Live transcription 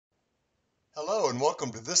Hello and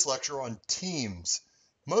welcome to this lecture on teams.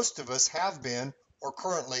 Most of us have been or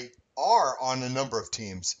currently are on a number of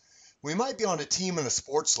teams. We might be on a team in a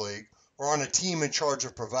sports league or on a team in charge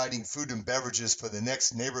of providing food and beverages for the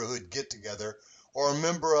next neighborhood get-together, or a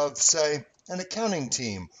member of, say, an accounting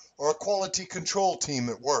team or a quality control team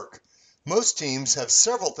at work. Most teams have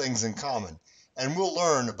several things in common, and we'll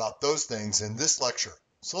learn about those things in this lecture.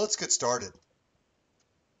 So let's get started.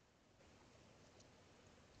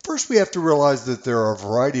 First, we have to realize that there are a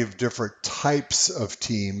variety of different types of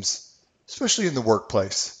teams, especially in the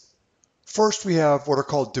workplace. First, we have what are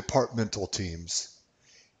called departmental teams.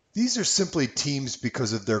 These are simply teams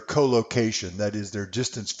because of their co-location, that is, their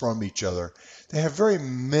distance from each other. They have very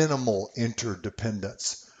minimal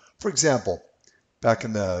interdependence. For example, back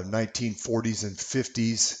in the 1940s and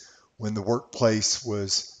 50s, when the workplace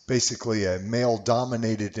was basically a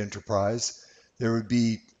male-dominated enterprise, there would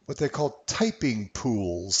be what they call typing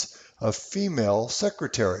pools of female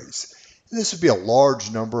secretaries. And this would be a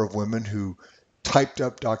large number of women who typed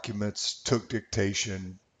up documents, took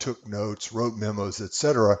dictation, took notes, wrote memos,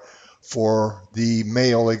 etc., for the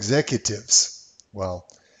male executives. Well,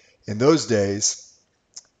 in those days,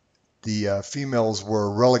 the females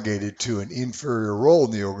were relegated to an inferior role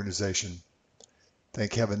in the organization.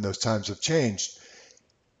 Thank heaven those times have changed.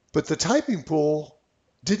 But the typing pool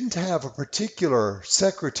didn't have a particular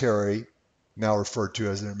secretary, now referred to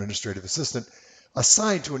as an administrative assistant,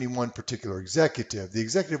 assigned to any one particular executive. The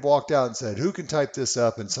executive walked out and said, "Who can type this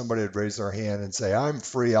up?" And somebody would raise their hand and say, "I'm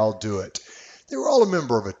free, I'll do it." They were all a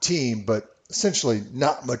member of a team, but essentially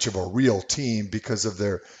not much of a real team because of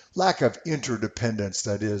their lack of interdependence,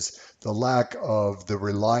 that is, the lack of the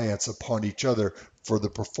reliance upon each other for the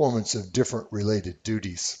performance of different related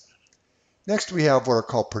duties. Next, we have what are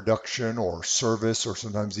called production or service or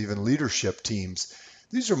sometimes even leadership teams.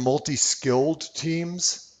 These are multi-skilled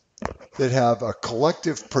teams that have a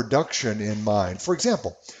collective production in mind. For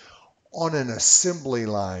example, on an assembly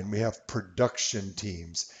line, we have production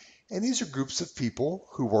teams. And these are groups of people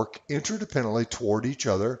who work interdependently toward each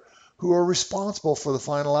other who are responsible for the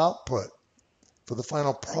final output, for the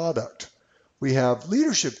final product. We have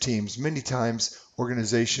leadership teams. Many times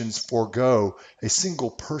organizations forego a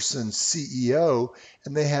single person CEO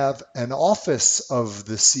and they have an office of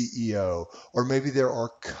the CEO, or maybe there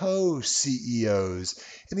are co-CEOs.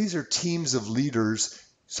 And these are teams of leaders,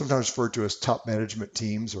 sometimes referred to as top management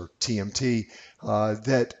teams or TMT,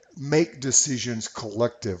 that make decisions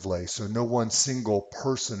collectively. So no one single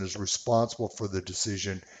person is responsible for the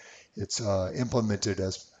decision. It's implemented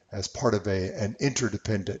as part of an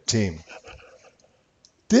interdependent team.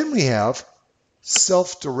 Then we have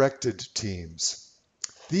self-directed teams.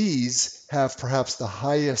 These have perhaps the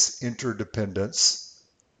highest interdependence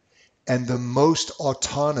and the most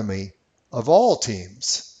autonomy of all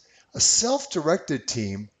teams. A self-directed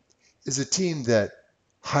team is a team that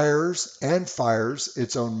hires and fires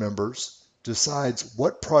its own members, decides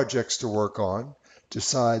what projects to work on,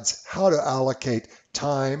 decides how to allocate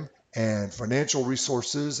time and financial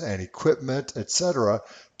resources and equipment, etc.,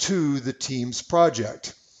 to the team's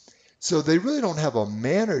project. So they really don't have a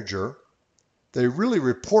manager. They really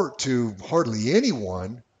report to hardly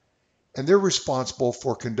anyone, and they're responsible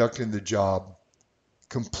for conducting the job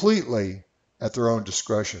completely at their own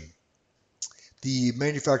discretion. The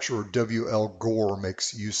manufacturer W.L. Gore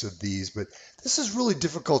makes use of these, but this is really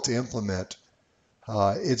difficult to implement.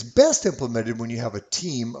 It's best implemented when you have a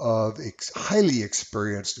team of highly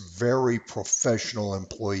experienced, very professional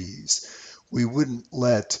employees. We wouldn't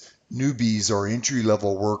let newbies or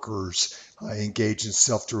entry-level workers engage in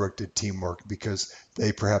self-directed teamwork because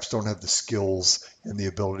they perhaps don't have the skills and the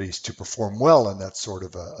abilities to perform well in that sort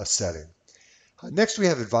of a setting. Next, we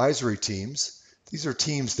have advisory teams. These are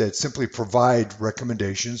teams that simply provide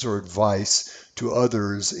recommendations or advice to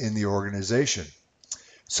others in the organization.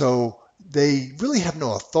 So they really have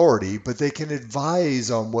no authority, but they can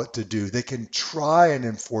advise on what to do. They can try and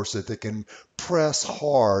enforce it. They can press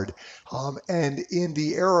hard. And in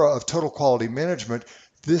the era of total quality management,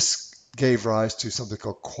 this gave rise to something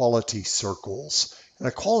called quality circles. And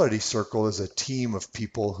a quality circle is a team of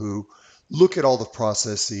people who look at all the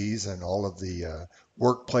processes and all of the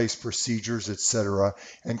workplace procedures, etc.,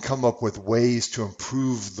 and come up with ways to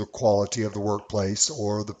improve the quality of the workplace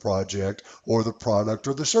or the project or the product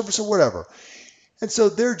or the service or whatever. And so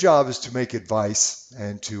their job is to make advice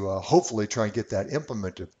and to hopefully try and get that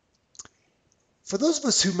implemented. For those of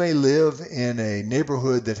us who may live in a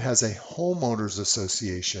neighborhood that has a homeowners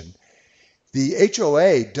association, the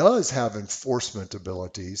HOA does have enforcement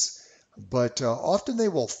abilities, but often they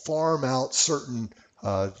will farm out certain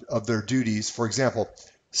of their duties. For example,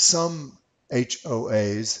 some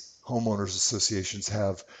HOAs, homeowners associations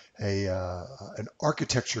have an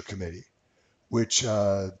architecture committee which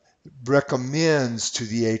recommends to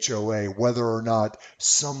the HOA whether or not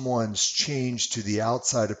someone's change to the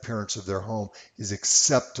outside appearance of their home is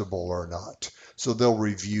acceptable or not. So they'll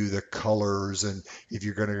review the colors and if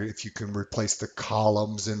you can replace the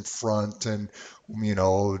columns in front and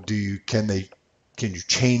can you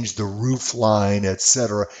change the roof line,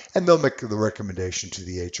 etc. And they'll make the recommendation to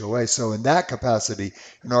the HOA. So in that capacity,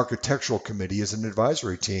 an architectural committee is an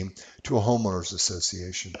advisory team to a homeowners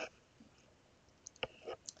association.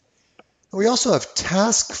 We also have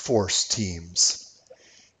task force teams.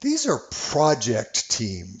 These are project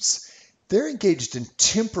teams. They're engaged in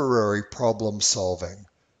temporary problem solving.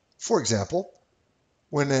 For example,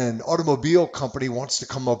 when an automobile company wants to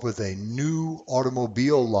come up with a new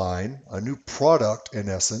automobile line, a new product in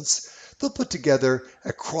essence, they'll put together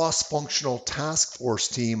a cross-functional task force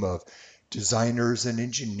team of designers and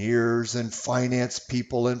engineers and finance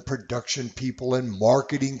people and production people and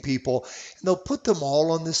marketing people. And they'll put them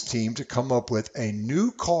all on this team to come up with a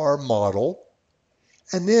new car model.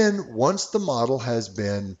 And then once the model has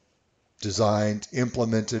been designed,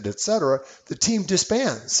 implemented, etc., the team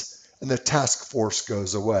disbands and the task force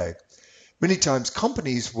goes away. Many times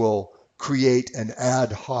companies will create an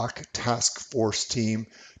ad hoc task force team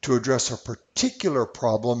to address a particular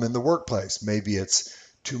problem in the workplace. Maybe it's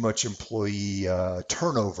too much employee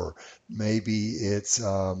turnover. Maybe it's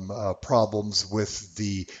problems with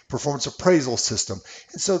the performance appraisal system.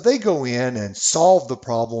 And so they go in and solve the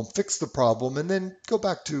problem, fix the problem, and then go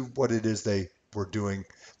back to what it is they were doing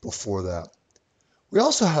before that. We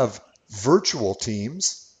also have virtual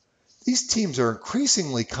teams. These teams are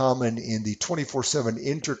increasingly common in the 24/7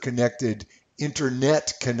 interconnected,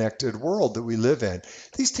 internet-connected world that we live in.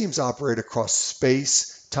 These teams operate across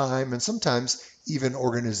space, time, and sometimes even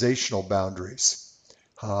organizational boundaries.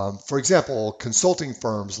 For example, consulting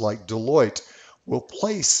firms like Deloitte will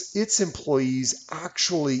place its employees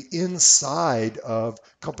actually inside of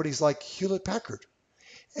companies like Hewlett-Packard.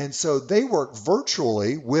 And so they work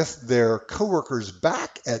virtually with their coworkers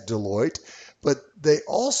back at Deloitte, but they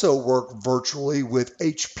also work virtually with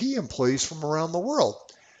HP employees from around the world.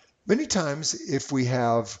 Many times, if we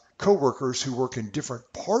have coworkers who work in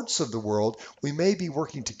different parts of the world, we may be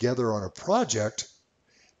working together on a project,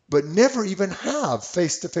 but never even have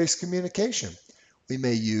face-to-face communication. We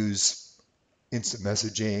may use instant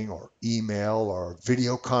messaging or email or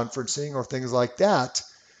video conferencing or things like that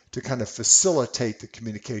to kind of facilitate the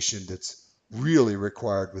communication that's really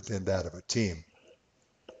required within that of a team.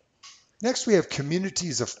 Next, we have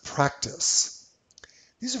communities of practice.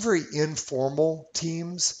 These are very informal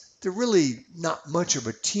teams. They're really not much of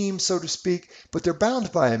a team, so to speak, but they're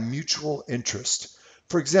bound by a mutual interest.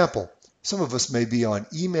 For example, some of us may be on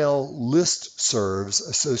email listservs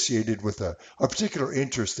associated with a particular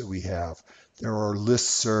interest that we have. There are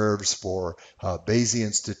listservs for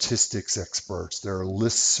Bayesian statistics experts. There are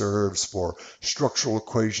listservs for structural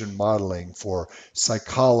equation modeling, for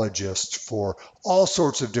psychologists, for all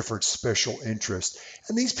sorts of different special interests.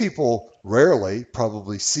 And these people rarely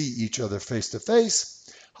probably see each other face to face,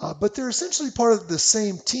 but they're essentially part of the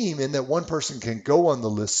same team in that one person can go on the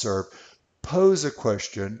listserv, pose a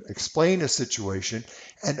question, explain a situation,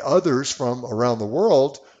 and others from around the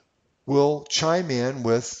world will chime in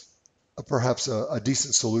with perhaps a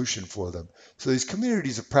decent solution for them. So these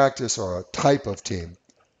communities of practice are a type of team.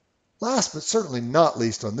 Last but certainly not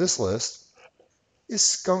least on this list is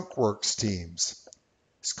skunkworks teams.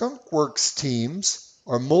 Skunkworks teams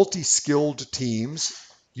are multi-skilled teams,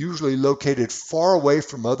 usually located far away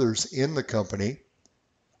from others in the company,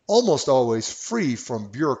 almost always free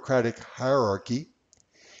from bureaucratic hierarchy,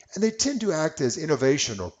 and they tend to act as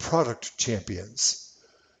innovation or product champions.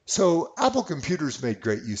 So Apple Computers made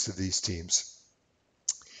great use of these teams.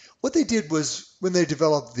 What they did was when they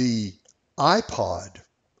developed the iPod,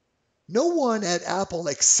 no one at Apple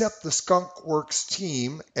except the Skunkworks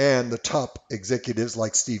team and the top executives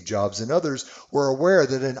like Steve Jobs and others were aware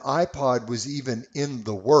that an iPod was even in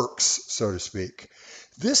the works, so to speak.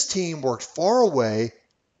 This team worked far away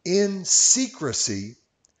in secrecy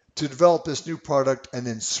to develop this new product and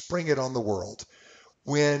then spring it on the world.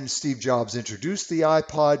 When Steve Jobs introduced the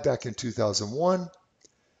iPod back in 2001,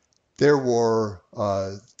 there were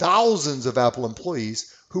thousands of Apple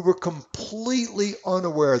employees who were completely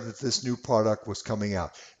unaware that this new product was coming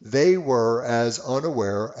out. They were as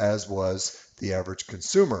unaware as was the average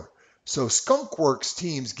consumer. So Skunkworks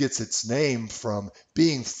Teams gets its name from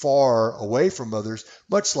being far away from others,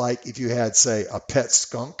 much like if you had, say, a pet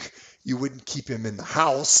skunk, you wouldn't keep him in the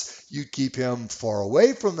house. You'd keep him far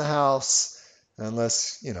away from the house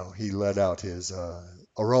unless, he let out his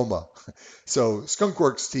aroma. So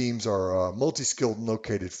skunkworks teams are multi-skilled and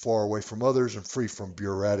located far away from others and free from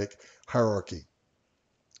bureaucratic hierarchy.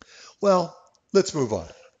 Well, let's move on.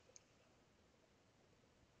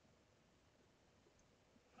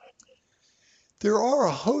 There are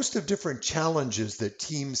a host of different challenges that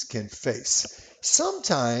teams can face.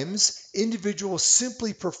 Sometimes individuals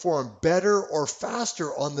simply perform better or faster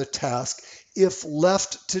on the task if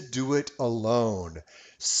left to do it alone.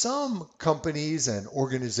 Some companies and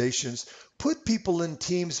organizations put people in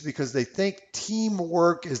teams because they think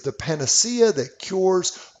teamwork is the panacea that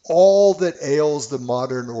cures all that ails the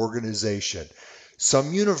modern organization.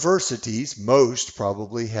 Some universities, most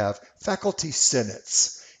probably, have faculty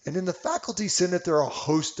senates. And in the faculty senate, there are a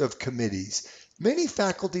host of committees. Many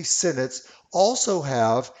faculty senates also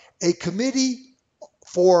have a committee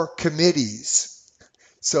for committees.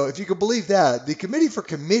 So if you can believe that, the committee for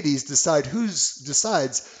committees decides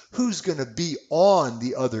who's going to be on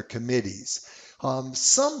the other committees.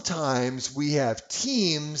 Sometimes we have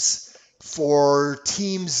teams for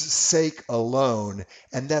team's sake alone,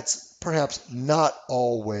 and that's perhaps not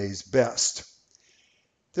always best.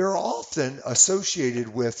 There are often associated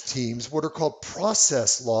with teams what are called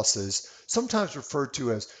process losses, sometimes referred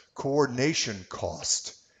to as coordination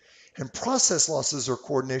cost. And process losses or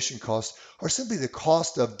coordination costs are simply the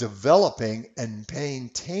cost of developing and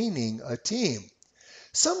maintaining a team.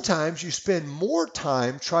 Sometimes you spend more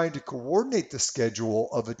time trying to coordinate the schedule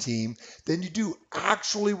of a team than you do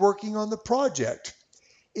actually working on the project.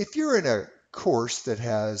 If you're in a course that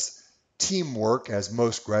has teamwork, as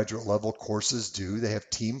most graduate level courses do, they have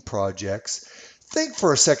team projects. Think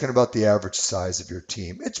for a second about the average size of your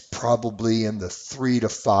team. It's probably in the 3 to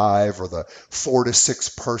 5 or the 4 to 6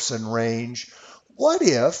 person range. What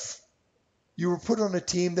if you were put on a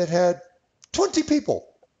team that had 20 people?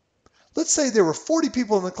 Let's say there were 40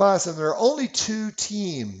 people in the class and there are only 2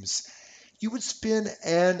 teams. You would spend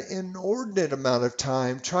an inordinate amount of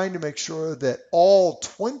time trying to make sure that all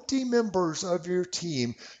 20 members of your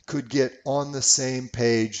team could get on the same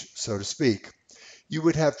page, so to speak. You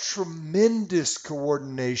would have tremendous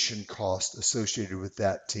coordination cost associated with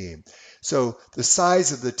that team. So the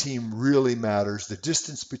size of the team really matters. The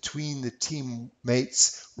distance between the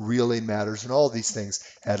teammates really matters. And all these things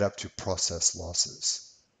add up to process losses.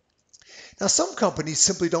 Now, some companies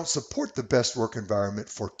simply don't support the best work environment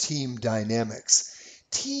for team dynamics.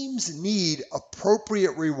 Teams need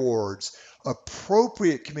appropriate rewards,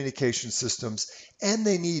 appropriate communication systems, and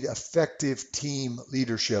they need effective team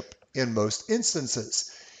leadership in most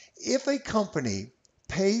instances. If a company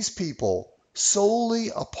pays people solely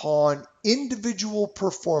upon individual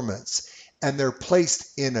performance and they're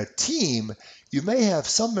placed in a team, you may have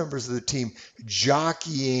some members of the team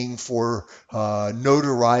jockeying for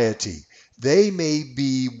notoriety. They may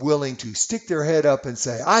be willing to stick their head up and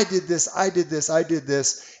say, I did this, I did this, I did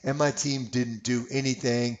this, and my team didn't do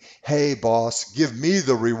anything. Hey, boss, give me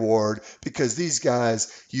the reward because these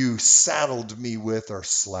guys you saddled me with are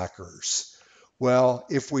slackers. Well,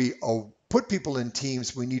 if we put people in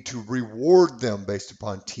teams, we need to reward them based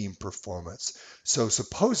upon team performance. So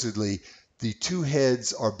supposedly, the 2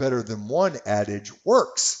 heads are better than 1 adage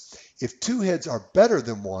works. If 2 heads are better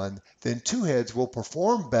than 1, then 2 heads will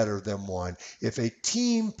perform better than 1. If a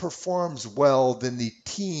team performs well, then the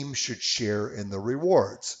team should share in the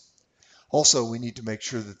rewards. Also, we need to make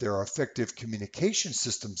sure that there are effective communication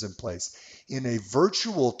systems in place. In a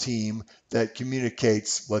virtual team that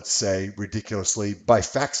communicates, let's say, ridiculously, by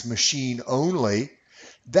fax machine only,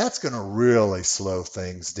 that's going to really slow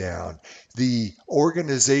things down. The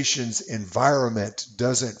organization's environment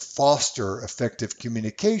doesn't foster effective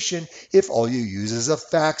communication if all you use is a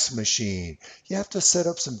fax machine. You have to set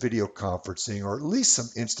up some video conferencing or at least some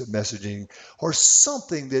instant messaging or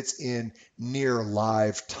something that's in near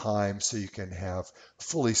live time so you can have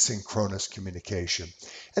fully synchronous communication.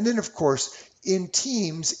 And then, of course, in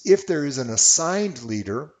teams, if there is an assigned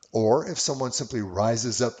leader, or if someone simply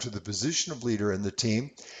rises up to the position of leader in the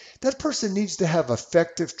team, that person needs to have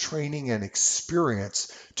effective training and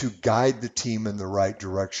experience to guide the team in the right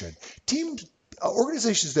direction.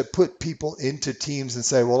 Organizations that put people into teams and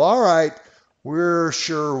say, well, all right, we're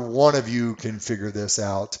sure one of you can figure this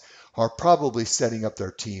out, are probably setting up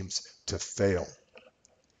their teams to fail.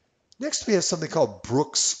 Next, we have something called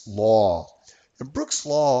Brooks' Law. And Brooks'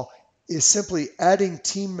 Law is simply adding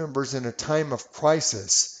team members in a time of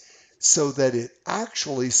crisis so that it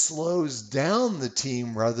actually slows down the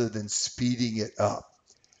team rather than speeding it up.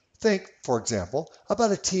 Think, for example,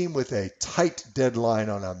 about a team with a tight deadline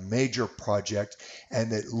on a major project,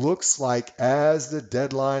 and it looks like as the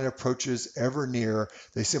deadline approaches ever nearer,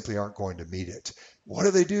 they simply aren't going to meet it.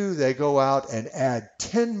 What do? They go out and add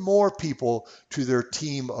 10 more people to their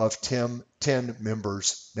team of 10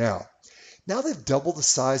 members now. Now they've doubled the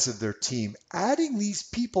size of their team. Adding these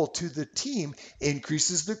people to the team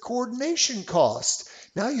increases the coordination cost.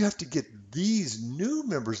 Now you have to get these new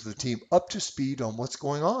members of the team up to speed on what's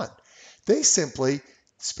going on. They simply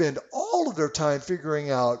spend all of their time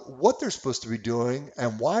figuring out what they're supposed to be doing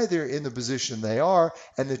and why they're in the position they are,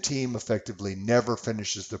 and the team effectively never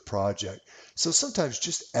finishes the project. So sometimes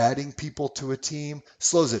just adding people to a team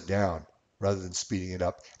slows it down rather than speeding it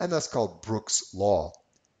up, and that's called Brooks' Law.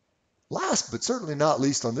 Last but certainly not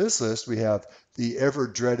least on this list, we have the ever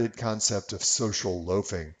dreaded concept of social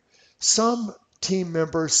loafing. Some team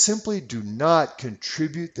members simply do not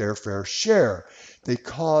contribute their fair share. They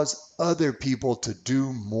cause other people to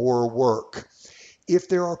do more work. If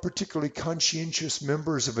there are particularly conscientious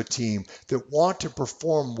members of a team that want to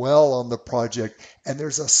perform well on the project and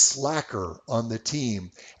there's a slacker on the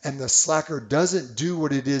team and the slacker doesn't do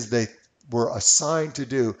what it is they were assigned to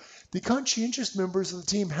do, the conscientious members of the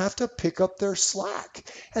team have to pick up their slack.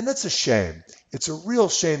 And that's a shame. It's a real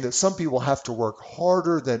shame that some people have to work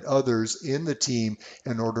harder than others in the team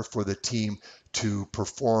in order for the team to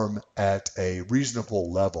perform at a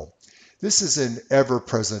reasonable level. This is an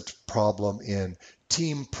ever-present problem in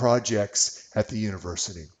team projects at the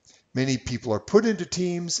university. Many people are put into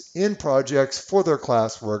teams in projects for their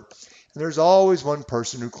classwork, and there's always one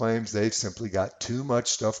person who claims they've simply got too much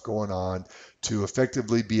stuff going on to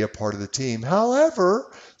effectively be a part of the team.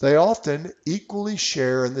 However, they often equally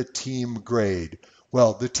share in the team grade.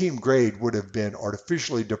 Well, the team grade would have been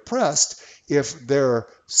artificially depressed if their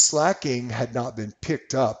slacking had not been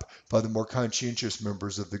picked up by the more conscientious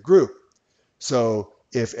members of the group. So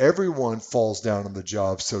if everyone falls down on the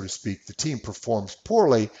job, so to speak, the team performs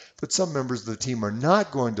poorly, but some members of the team are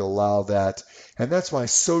not going to allow that. And that's why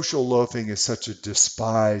social loafing is such a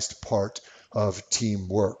despised part of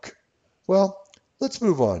teamwork. Well, let's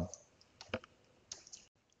move on.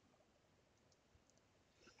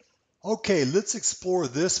 Okay, let's explore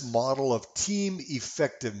this model of team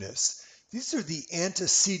effectiveness. These are the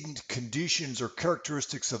antecedent conditions or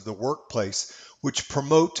characteristics of the workplace which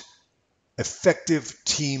promote effective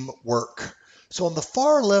teamwork. So on the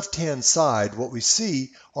far left-hand side, what we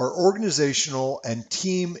see are organizational and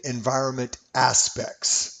team environment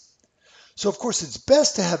aspects. So of course, it's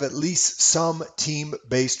best to have at least some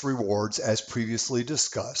team-based rewards as previously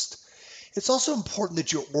discussed. It's also important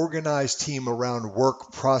that you organize team around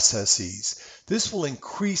work processes. This will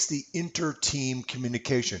increase the inter-team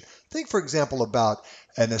communication. Think, for example, about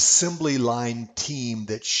an assembly line team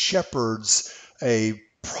that shepherds a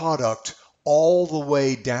product all the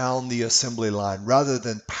way down the assembly line rather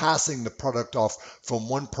than passing the product off from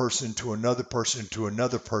one person to another person to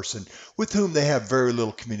another person with whom they have very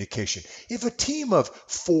little communication. If a team of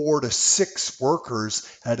 4 to 6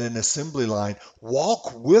 workers at an assembly line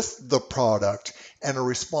walk with the product and are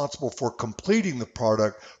responsible for completing the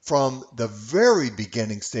product from the very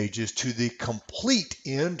beginning stages to the complete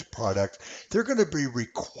end product, they're going to be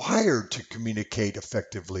required to communicate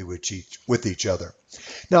effectively with each other.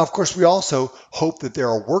 Now, of course, we also hope that there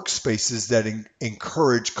are workspaces that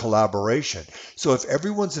encourage collaboration. So if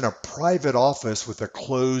everyone's in a private office with a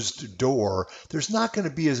closed door, there's not going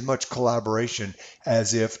to be as much collaboration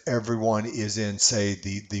as if everyone is in, say,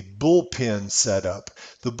 the bullpen setup.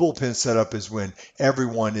 The bullpen setup is when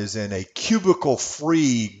everyone is in a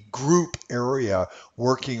cubicle-free group area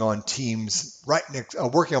working on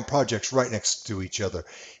working on projects right next to each other.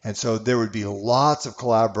 And so there would be lots of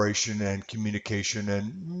collaboration and communication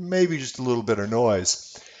and maybe just a little bit of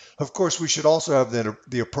noise. Of course, we should also have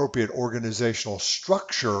the appropriate organizational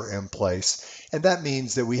structure in place, and that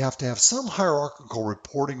means that we have to have some hierarchical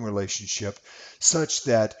reporting relationship such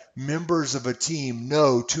that members of a team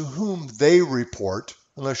know to whom they report,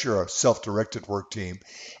 unless you're a self-directed work team,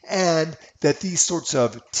 and that these sorts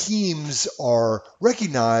of teams are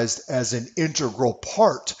recognized as an integral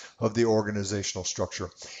part of the organizational structure.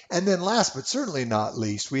 And then last but certainly not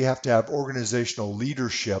least, we have to have organizational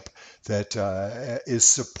leadership that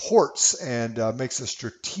supports and makes a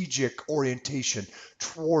strategic orientation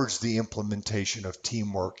towards the implementation of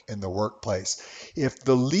teamwork in the workplace. If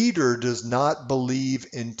the leader does not believe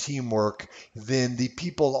in teamwork, then the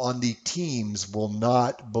people on the teams will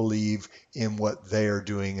not believe in what they are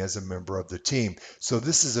doing as a member of the team. So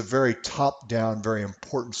this is a very top-down, very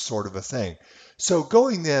important sort of a thing. So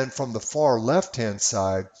going then from the far left-hand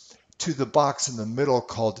side to the box in the middle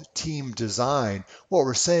called team design, what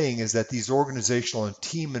we're saying is that these organizational and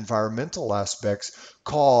team environmental aspects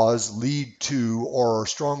lead to, or are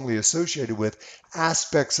strongly associated with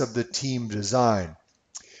aspects of the team design.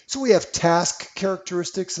 So we have task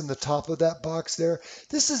characteristics in the top of that box there.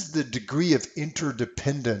 This is the degree of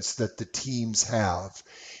interdependence that the teams have.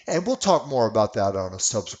 And we'll talk more about that on a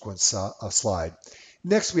subsequent slide.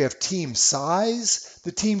 Next, we have team size.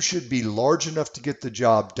 The team should be large enough to get the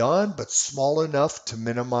job done, but small enough to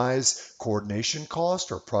minimize coordination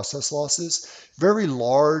cost or process losses. Very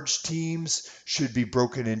large teams should be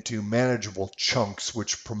broken into manageable chunks,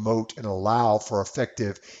 which promote and allow for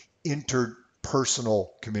effective interpersonal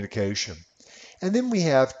communication. And then we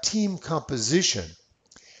have team composition.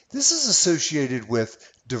 This is associated with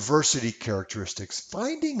diversity characteristics,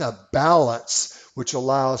 finding a balance which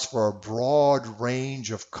allows for a broad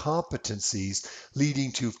range of competencies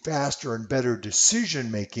leading to faster and better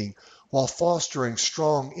decision making while fostering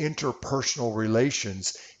strong interpersonal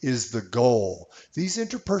relations is the goal. These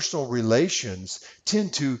interpersonal relations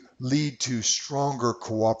tend to lead to stronger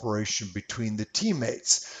cooperation between the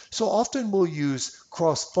teammates. So often we'll use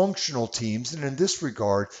cross-functional teams, and in this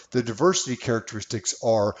regard, the diversity characteristics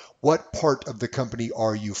are what part of the company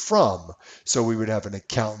are you from? So we would have an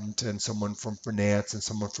accountant and someone from finance and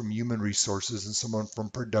someone from human resources and someone from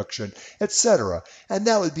production, etc. And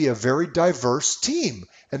that would be a very diverse team,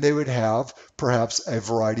 and they would have perhaps a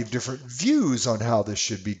variety of different views on how this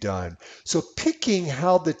should be done. So picking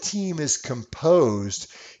how the team is composed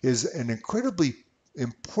is an incredibly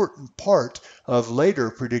important part of later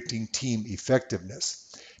predicting team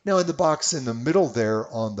effectiveness. Now in the box in the middle there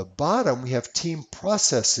on the bottom, we have team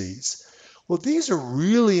processes. Well, these are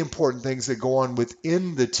really important things that go on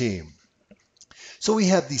within the team. So we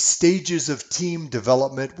have the stages of team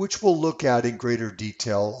development, which we'll look at in greater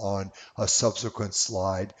detail on a subsequent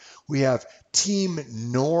slide. We have team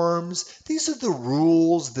norms. These are the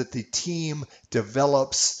rules that the team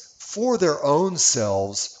develops for their own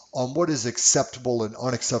selves on what is acceptable and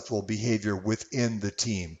unacceptable behavior within the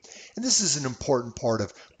team. And this is an important part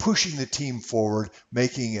of pushing the team forward,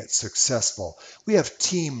 making it successful. We have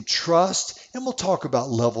team trust, and we'll talk about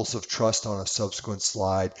levels of trust on a subsequent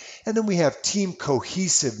slide. And then we have team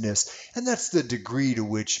cohesiveness, and that's the degree to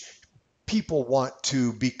which people want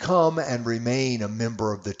to become and remain a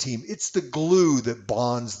member of the team. It's the glue that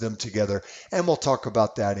bonds them together, and we'll talk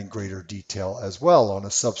about that in greater detail as well on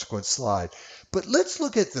a subsequent slide. But let's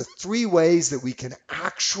look at the three ways that we can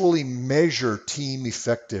actually measure team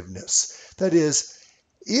effectiveness. That is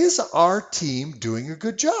our team doing a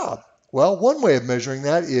good job? Well, one way of measuring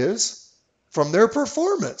that is from their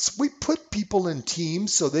performance. We put people in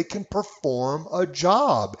teams so they can perform a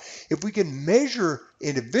job. If we can measure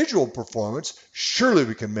individual performance, surely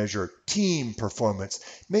we can measure team performance.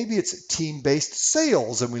 Maybe it's team-based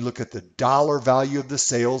sales, and we look at the dollar value of the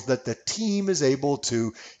sales that the team is able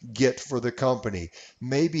to get for the company.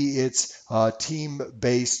 Maybe it's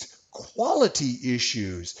team-based quality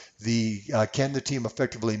issues. Can the team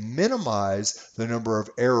effectively minimize the number of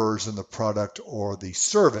errors in the product or the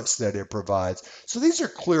service that it provides? So these are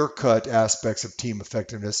clear-cut aspects of team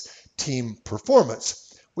effectiveness, team performance.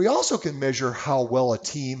 We also can measure how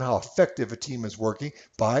effective a team is working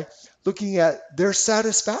by looking at their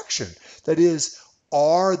satisfaction. That is,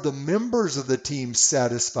 are the members of the team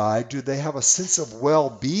satisfied? Do they have a sense of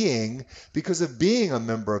well-being because of being a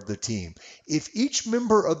member of the team? If each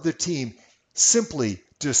member of the team simply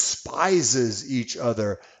despises each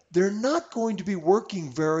other, they're not going to be working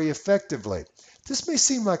very effectively. This may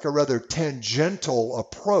seem like a rather tangential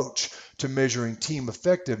approach to measuring team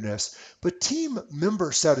effectiveness, but team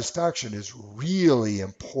member satisfaction is really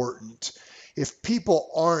important. If people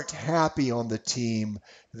aren't happy on the team,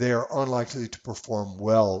 they are unlikely to perform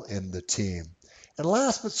well in the team. And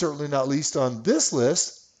last but certainly not least on this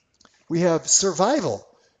list, we have survival.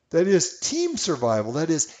 That is team survival. That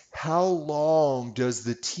is, how long does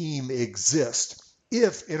the team exist?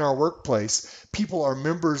 If in our workplace, people are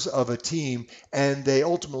members of a team and they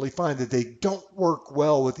ultimately find that they don't work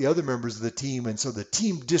well with the other members of the team, and so the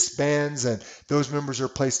team disbands and those members are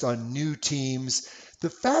placed on new teams, the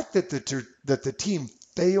fact that the team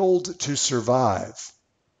failed to survive,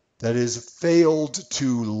 that is, failed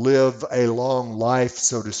to live a long life,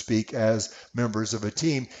 so to speak, as members of a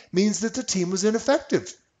team, means that the team was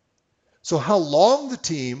ineffective. So how long the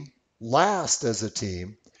team lasts as a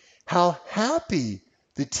team, how happy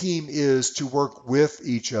the team is to work with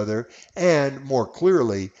each other, and more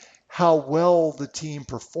clearly, how well the team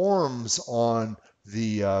performs on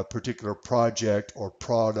the particular project or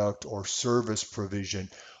product or service provision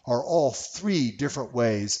are all three different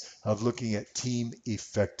ways of looking at team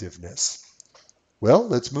effectiveness. Well,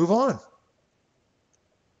 let's move on.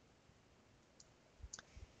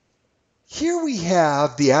 Here we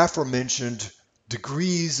have the aforementioned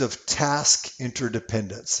degrees of task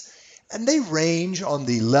interdependence. And they range on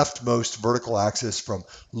the leftmost vertical axis from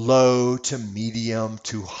low to medium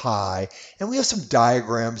to high. And we have some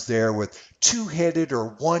diagrams there with two-headed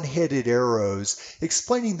or one-headed arrows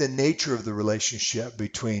explaining the nature of the relationship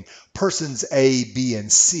between persons A, B,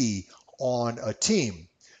 and C on a team.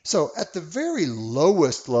 So at the very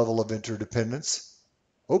lowest level of interdependence,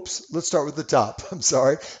 let's start with the top. I'm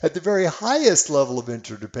sorry. At the very highest level of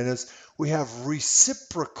interdependence, we have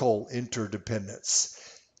reciprocal interdependence.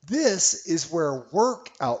 This is where work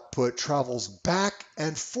output travels back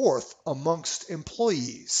and forth amongst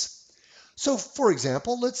employees. So, for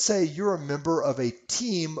example, let's say you're a member of a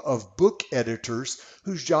team of book editors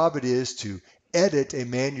whose job it is to edit a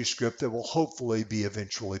manuscript that will hopefully be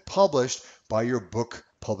eventually published by your book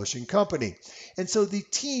publishing company. And so the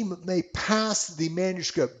team may pass the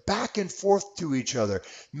manuscript back and forth to each other,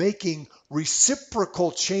 making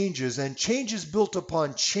reciprocal changes and changes built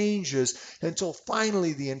upon changes until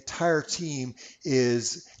finally the entire team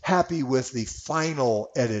is happy with the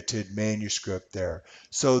final edited manuscript there.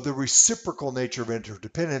 So the reciprocal nature of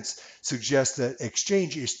interdependence suggests that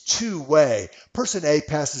exchange is two-way. Person A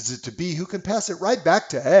passes it to B, who can pass it right back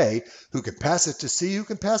to A, who can pass it to C, who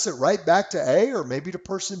can pass it right back to A, or maybe to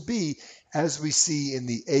person B, as we see in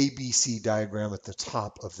the ABC diagram at the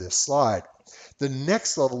top of this slide. The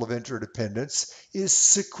next level of interdependence is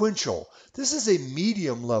sequential. This is a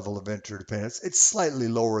medium level of interdependence. It's slightly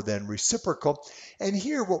lower than reciprocal. And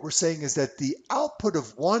here what we're saying is that the output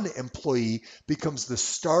of one employee becomes the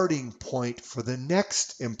starting point for the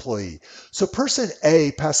next employee. So person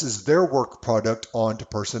A passes their work product on to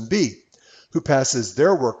person B, who passes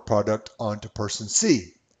their work product on to person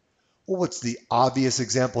C. Well, what's the obvious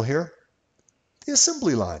example here? The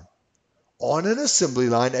assembly line. On an assembly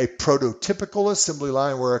line, a prototypical assembly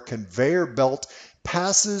line where a conveyor belt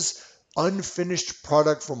passes unfinished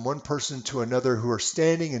product from one person to another who are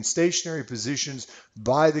standing in stationary positions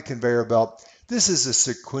by the conveyor belt. This is a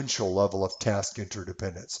sequential level of task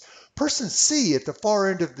interdependence. Person C at the far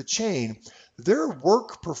end of the chain, their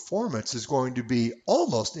work performance is going to be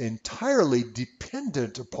almost entirely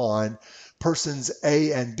dependent upon persons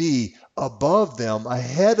A and B above them,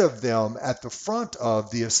 ahead of them, at the front of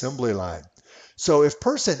the assembly line. So if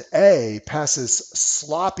person A passes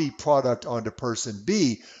sloppy product onto person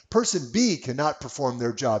B cannot perform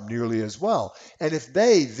their job nearly as well. And if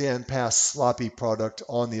they then pass sloppy product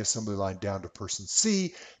on the assembly line down to person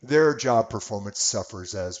C, their job performance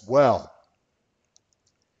suffers as well.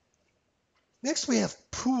 Next, we have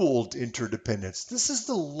pooled interdependence. This is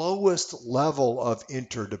the lowest level of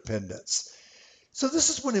interdependence. So this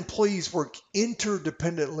is when employees work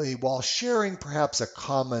interdependently while sharing perhaps a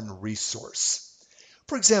common resource.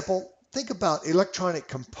 For example, think about electronic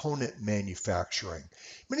component manufacturing.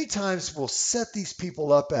 Many times we'll set these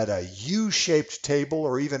people up at a U-shaped table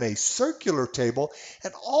or even a circular table,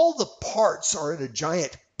 and all the parts are in a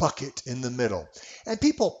giant bucket in the middle. And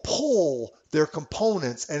people pull their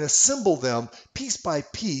components and assemble them piece by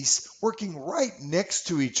piece, working right next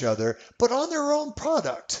to each other, but on their own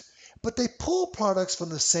product. But they pull products from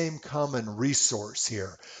the same common resource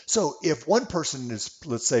here. So if one person is,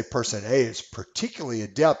 let's say person A is particularly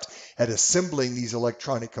adept at assembling these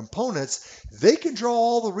electronic components, they can draw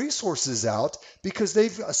all the resources out because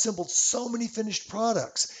they've assembled so many finished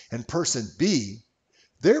products. And person B,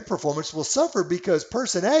 their performance will suffer because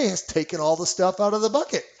person A has taken all the stuff out of the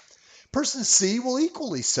bucket. Person C will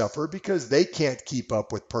equally suffer because they can't keep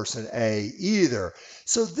up with person A either.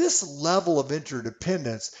 So this level of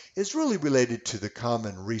interdependence is really related to the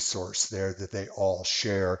common resource there that they all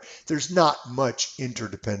share. There's not much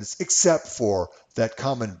interdependence except for that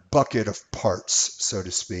common bucket of parts, so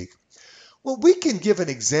to speak. Well, we can give an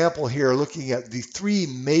example here looking at the three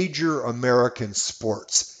major American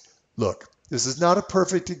sports. Look, this is not a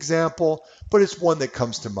perfect example, but it's one that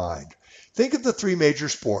comes to mind. Think of the three major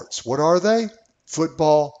sports. What are they?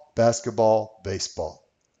 Football, basketball, baseball.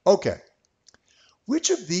 Okay.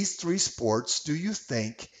 Which of these three sports do you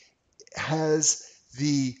think has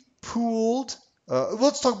the pooled,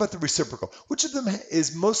 let's talk about the reciprocal. Which of them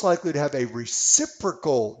is most likely to have a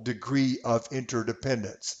reciprocal degree of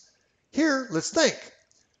interdependence? Here, let's think.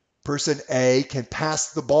 Person A can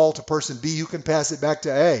pass the ball to person B, who can pass it back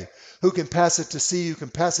to A, who can pass it to C, who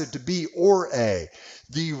can pass it to B or A.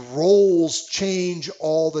 The roles change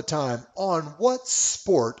all the time. On what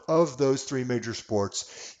sport of those three major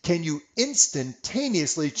sports can you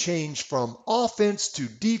instantaneously change from offense to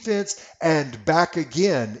defense and back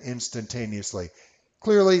again instantaneously?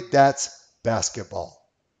 Clearly, that's basketball.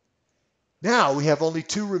 Now we have only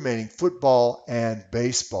two remaining, football and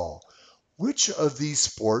baseball. Which of these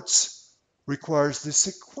sports requires the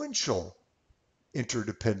sequential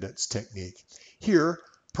interdependence technique. Here,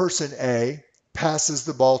 person A passes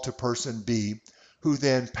the ball to person B, who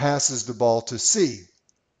then passes the ball to C.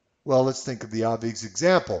 Well, let's think of the obvious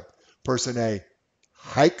example. Person A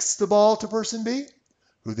hikes the ball to person B,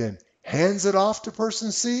 who then hands it off to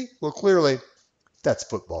person C. Well, clearly, that's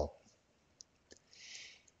football.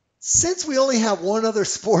 Since we only have one other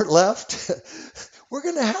sport left, we're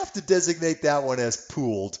going to have to designate that one as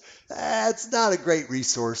pooled. It's not a great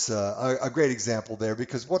resource, a great example there,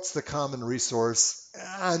 because what's the common resource?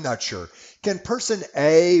 I'm not sure. Can person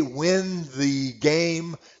A win the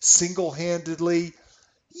game single-handedly?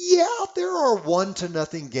 Yeah, there are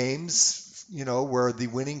 1-0 games, where the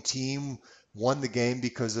winning team won the game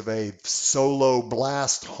because of a solo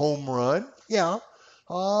blast home run. Yeah.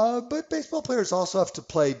 But baseball players also have to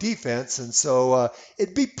play defense, and so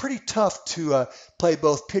it'd be pretty tough to play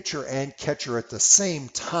both pitcher and catcher at the same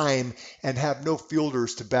time and have no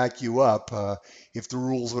fielders to back you up. If the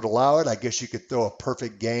rules would allow it, I guess you could throw a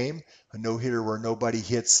perfect game, a no-hitter where nobody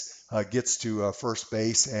gets to first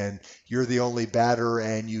base, and you're the only batter,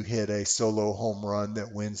 and you hit a solo home run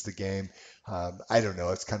that wins the game. I don't know.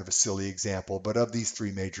 It's kind of a silly example, but of these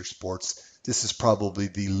three major sports, this is probably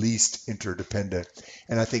the least interdependent.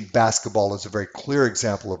 And I think basketball is a very clear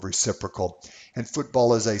example of reciprocal, and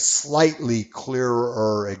football is a slightly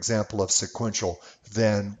clearer example of sequential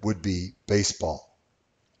than would be baseball.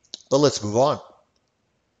 But let's move on.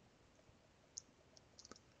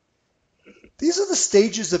 These are the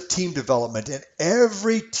stages of team development, and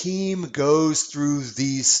every team goes through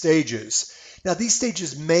these stages. Now, these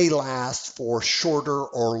stages may last for shorter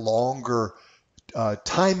or longer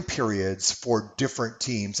time periods for different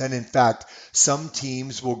teams. And in fact, some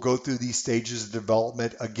teams will go through these stages of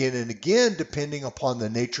development again and again, depending upon the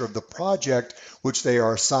nature of the project which they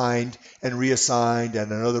are assigned and reassigned,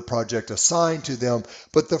 and another project assigned to them.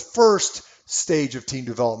 But the first stage of team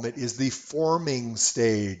development is the forming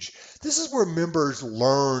stage. This is where members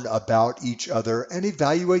learn about each other and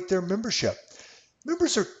evaluate their membership.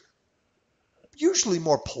 Members are usually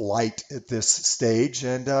more polite at this stage,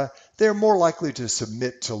 and they're more likely to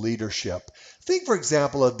submit to leadership. Think, for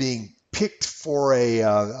example, of being picked for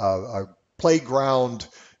a playground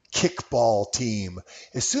kickball team.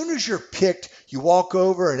 As soon as you're picked, you walk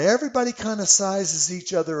over and everybody kind of sizes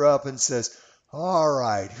each other up and says, all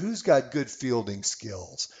right, who's got good fielding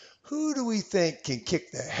skills? Who do we think can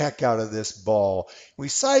kick the heck out of this ball? We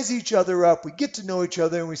size each other up, we get to know each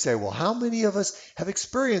other, and we say, well, how many of us have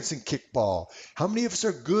experience in kickball? How many of us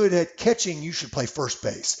are good at catching? You should play first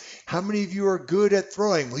base. How many of you are good at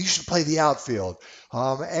throwing? Well, you should play the outfield.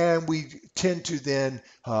 And we tend to then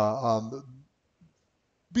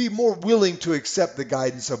be more willing to accept the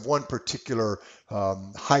guidance of one particular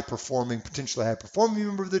potentially high-performing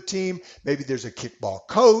member of the team. Maybe there's a kickball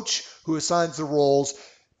coach who assigns the roles.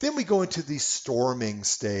 Then we go into the storming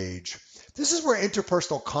stage. This is where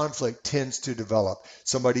interpersonal conflict tends to develop.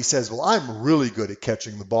 Somebody says, well, I'm really good at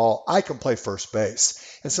catching the ball. I can play first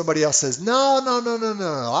base. And somebody else says,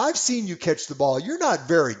 no. I've seen you catch the ball. You're not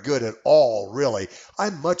very good at all, really.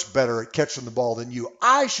 I'm much better at catching the ball than you.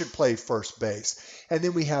 I should play first base. And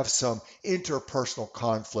then we have some interpersonal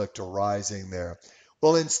conflict arising there.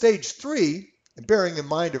 Well, in stage 3, bearing in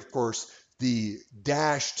mind, of course, the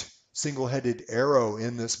dashed single-headed arrow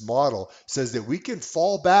in this model says that we can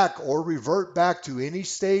fall back or revert back to any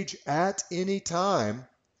stage at any time.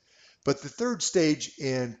 But the third stage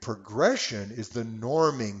in progression is the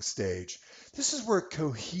norming stage. This is where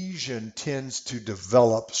cohesion tends to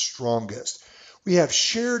develop strongest. We have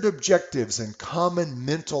shared objectives and common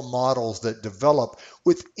mental models that develop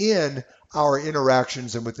within our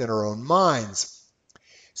interactions and within our own minds.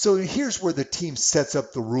 So here's where the team sets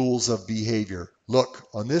up the rules of behavior. Look,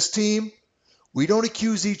 on this team, we don't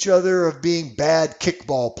accuse each other of being bad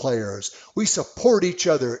kickball players. We support each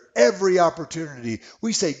other every opportunity.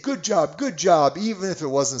 We say, good job, even if it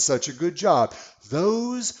wasn't such a good job.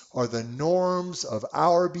 Those are the norms of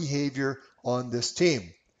our behavior on this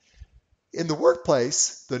team. In the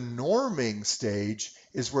workplace, the norming stage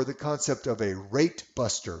is where the concept of a rate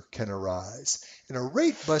buster can arise. And a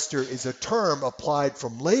rate buster is a term applied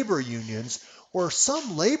from labor unions where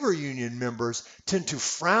some labor union members tend to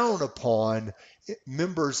frown upon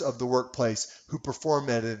members of the workplace who perform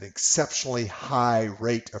at an exceptionally high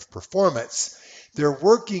rate of performance. They're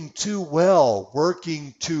working too well,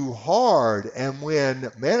 working too hard, and when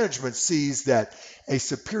management sees that a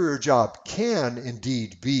superior job can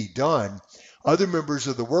indeed be done, other members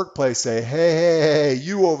of the workplace say, hey,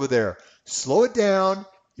 you over there, slow it down.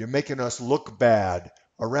 You're making us look bad.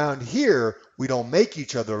 Around here, we don't make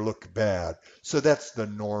each other look bad. So that's the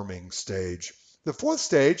norming stage. The fourth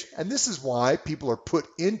stage, and this is why people are put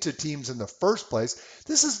into teams in the first place,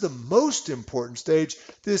 this is the most important stage.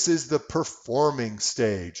 This is the performing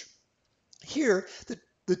stage. Here,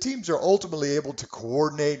 the teams are ultimately able to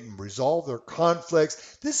coordinate and resolve their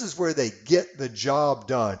conflicts. This is where they get the job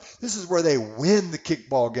done. This is where they win the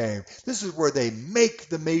kickball game. This is where they make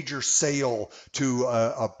the major sale to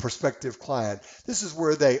a prospective client. This is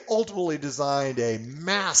where they ultimately designed a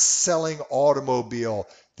mass selling automobile.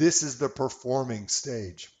 This is the performing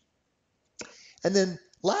stage. And then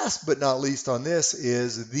last but not least on this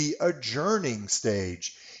is the adjourning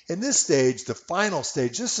stage. In this stage, the final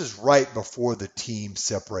stage, this is right before the team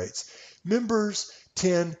separates. Members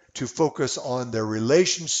tend to focus on their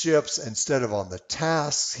relationships instead of on the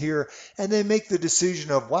tasks here, and they make the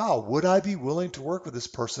decision of, wow, would I be willing to work with this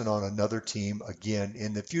person on another team again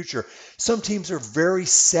in the future? Some teams are very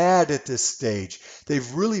sad at this stage.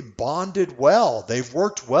 They've really bonded well. They've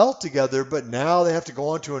worked well together, but now they have to go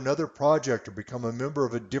on to another project or become a member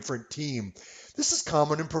of a different team. This is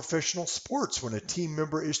common in professional sports when a team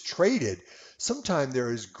member is traded. Sometimes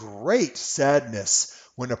there is great sadness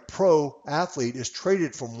when a pro athlete is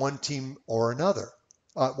traded from one team or another,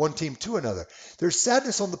 one team to another. There's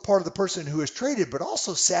sadness on the part of the person who is traded, but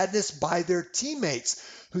also sadness by their teammates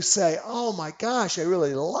who say, oh my gosh, I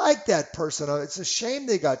really like that person. It's a shame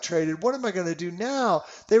they got traded. What am I going to do now?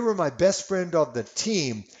 They were my best friend of the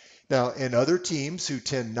team. Now, in other teams who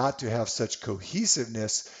tend not to have such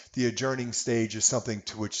cohesiveness, the adjourning stage is something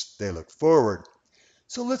to which they look forward.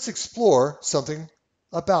 So let's explore something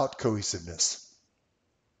about cohesiveness.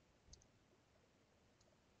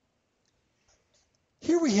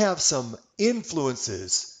 Here we have some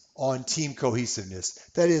influences on team cohesiveness.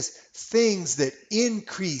 That is, things that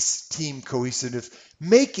increase team cohesiveness,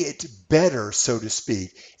 make it better, so to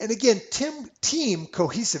speak. And again, team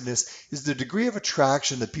cohesiveness is the degree of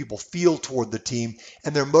attraction that people feel toward the team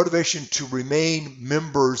and their motivation to remain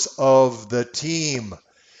members of the team.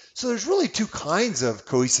 So there's really two kinds of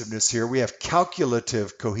cohesiveness here. We have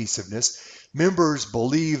calculative cohesiveness. Members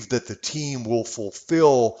believe that the team will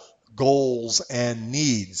fulfill goals and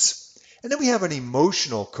needs. And then we have an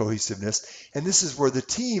emotional cohesiveness, and this is where the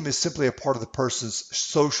team is simply a part of the person's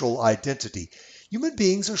social identity. Human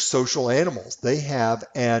beings are social animals. They have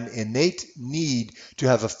an innate need to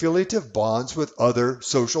have affiliative bonds with other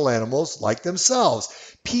social animals like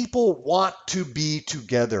themselves. People want to be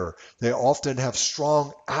together. They often have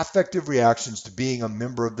strong affective reactions to being a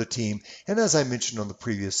member of the team. And as I mentioned on the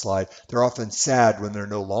previous slide, they're often sad when they're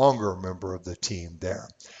no longer a member of the team there.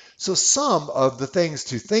 So some of the things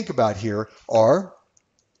to think about here are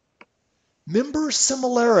member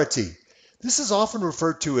similarity. This is often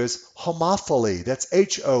referred to as homophily. That's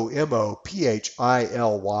Homophily.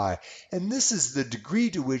 And this is the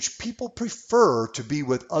degree to which people prefer to be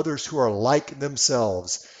with others who are like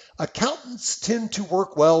themselves. Accountants tend to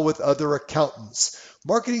work well with other accountants.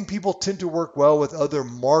 Marketing people tend to work well with other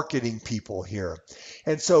marketing people here.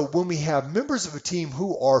 And so when we have members of a team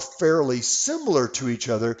who are fairly similar to each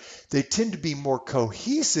other, they tend to be more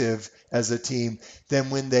cohesive as a team than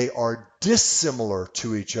when they are dissimilar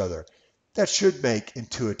to each other. That should make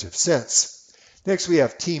intuitive sense. Next, we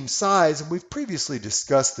have team size, and we've previously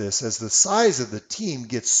discussed this. As the size of the team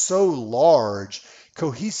gets so large,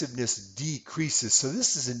 cohesiveness decreases. So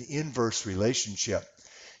this is an inverse relationship.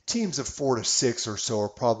 Teams of 4 to 6 or so are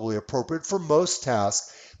probably appropriate for most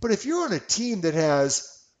tasks. But if you're on a team that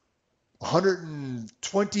has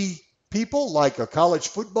 120 people, like a college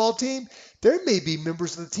football team, there may be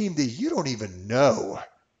members of the team that you don't even know.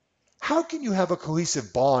 How can you have a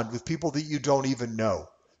cohesive bond with people that you don't even know?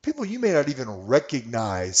 People you may not even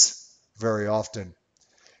recognize very often.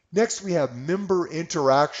 Next, we have member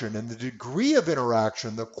interaction, and the degree of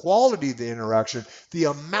interaction, the quality of the interaction, the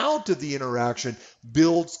amount of the interaction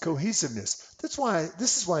builds cohesiveness.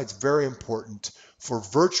 This is why it's very important for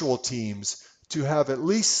virtual teams to have at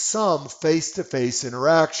least some face-to-face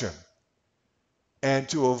interaction and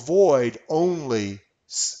to avoid only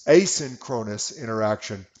asynchronous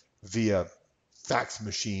interaction via fax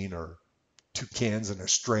machine or 2 cans and a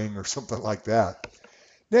string or something like that.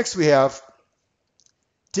 Next, we have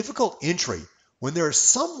difficult entry. When there is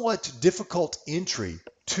somewhat difficult entry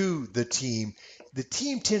to the team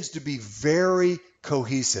tends to be very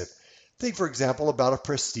cohesive. Think, for example, about a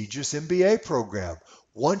prestigious MBA program.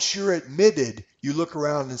 Once you're admitted, you look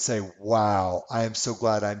around and say, wow, I am so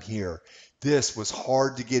glad I'm here. This was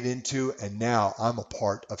hard to get into, and now I'm a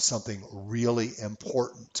part of something really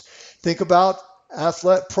important. Think about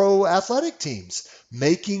pro athletic teams.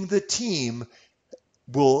 Making the team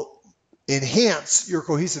will enhance your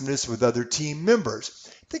cohesiveness with other team members.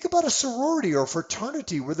 Think about a sorority or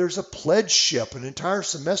fraternity where there's a pledgeship, an entire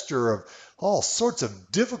semester of all sorts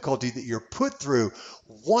of difficulty that you're put through.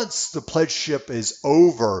 Once the pledgeship is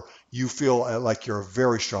over, you feel like you're a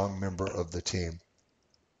very strong member of the team.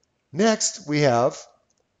 Next, we have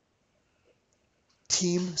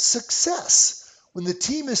team success. When the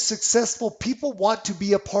team is successful, people want to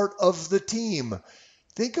be a part of the team.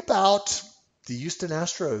 Think about the Houston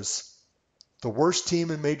Astros, the worst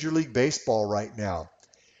team in Major League Baseball right now.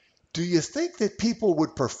 Do you think that people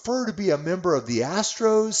would prefer to be a member of the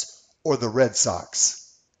Astros or the Red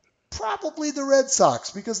Sox? Probably the Red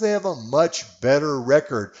Sox, because they have a much better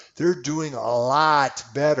record. They're doing a lot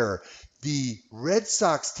better. The Red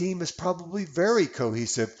Sox team is probably very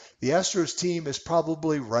cohesive. The Astros team is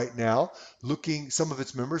probably right now some of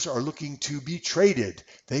its members are looking to be traded.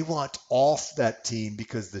 They want off that team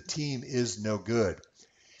because the team is no good.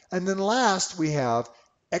 And then last, we have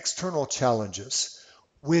external challenges.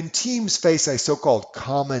 When teams face a so-called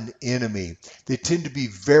common enemy, they tend to be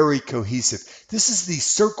very cohesive. This is the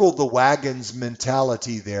circle the wagons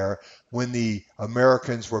mentality there when the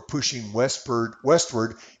Americans were pushing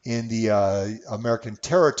westward in the American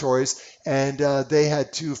territories, and they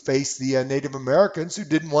had to face the Native Americans who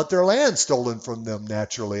didn't want their land stolen from them,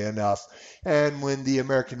 naturally enough. And when the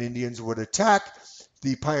American Indians would attack,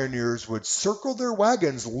 the pioneers would circle their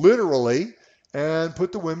wagons literally and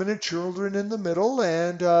put the women and children in the middle,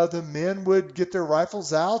 and the men would get their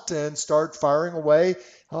rifles out and start firing away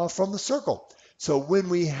from the circle. So when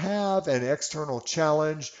we have an external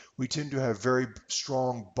challenge, we tend to have very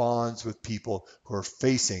strong bonds with people who are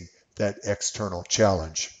facing that external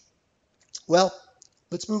challenge. Well,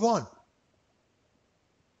 let's move on.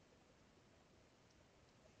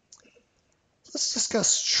 Let's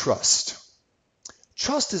discuss trust.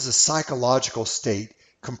 Trust is a psychological state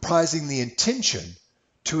comprising the intention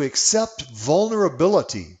to accept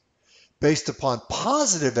vulnerability based upon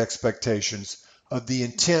positive expectations of the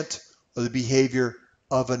intent or the behavior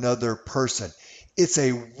of another person. It's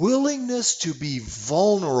a willingness to be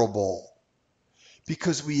vulnerable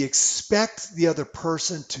because we expect the other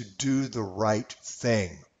person to do the right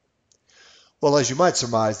thing. Well, as you might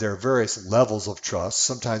surmise, there are various levels of trust.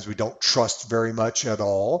 Sometimes we don't trust very much at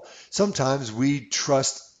all. Sometimes we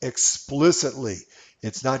trust explicitly.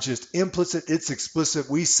 It's not just implicit, it's explicit.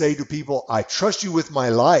 We say to people, I trust you with my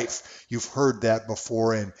life. You've heard that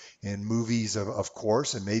before in movies, of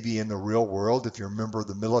course, and maybe in the real world if you're a member of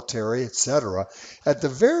the military, etc. At the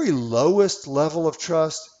very lowest level of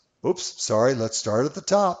trust, let's start at the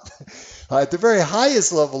top. At the very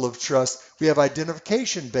highest level of trust, we have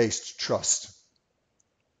identification-based trust.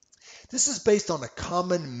 This is based on a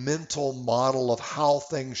common mental model of how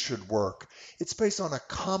things should work. It's based on a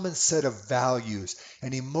common set of values,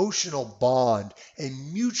 an emotional bond, a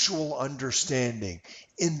mutual understanding.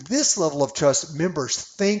 In this level of trust, members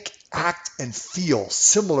think, act, and feel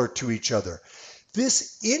similar to each other.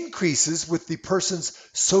 This increases with the person's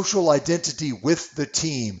social identity with the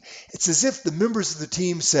team. It's as if the members of the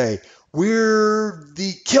team say, we're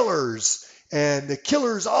the killers, and the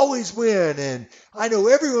killers always win, and I know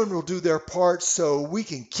everyone will do their part so we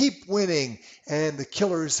can keep winning. And the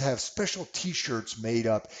killers have special t-shirts made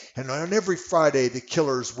up, and on every Friday the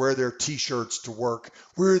killers wear their t-shirts to work.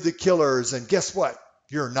 We're the killers, and guess what?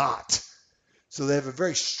 You're not. So they have a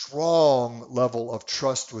very strong level of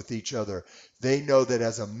trust with each other. They know that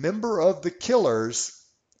as a member of the killers,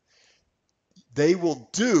 they will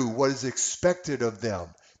do what is expected of them.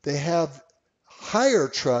 They have higher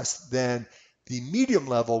trust than the medium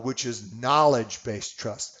level, which is knowledge-based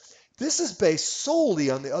trust. This is based solely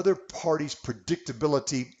on the other party's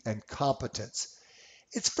predictability and competence.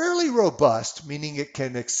 It's fairly robust, meaning it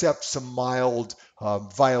can accept some mild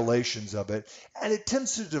violations of it, and it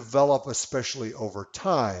tends to develop especially over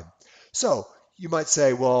time. So you might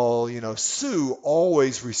say, well, Sue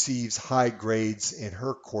always receives high grades in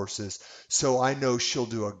her courses, so I know she'll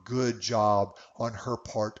do a good job on her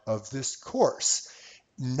part of this course.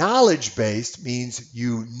 Knowledge-based means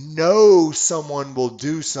you know someone will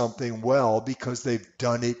do something well because they've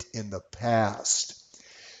done it in the past.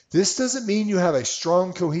 This doesn't mean you have a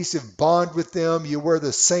strong, cohesive bond with them. You wear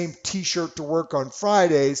the same t-shirt to work on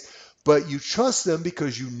Fridays, but you trust them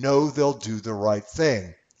because you know they'll do the right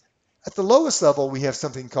thing. At the lowest level, we have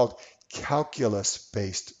something called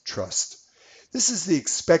calculus-based trust. This is the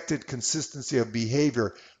expected consistency of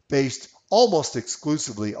behavior based almost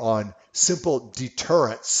exclusively on simple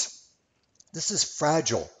deterrence. This is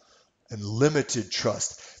fragile and limited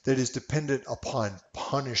trust that is dependent upon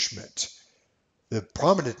punishment. The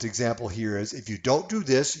prominent example here is if you don't do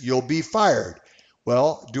this, you'll be fired.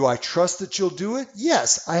 Well, do I trust that you'll do it?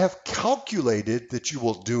 Yes, I have calculated that you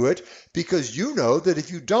will do it because you know that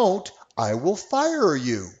if you don't, I will fire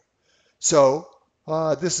you. So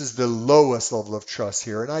this is the lowest level of trust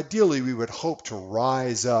here. And ideally, we would hope to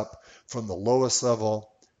rise up from the lowest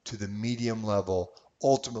level to the medium level,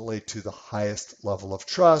 ultimately to the highest level of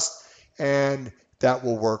trust. And that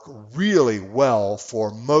will work really well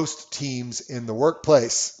for most teams in the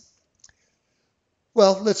workplace.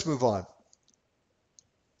 Well, let's move on.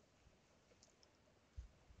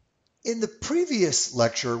 In the previous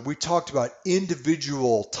lecture, we talked about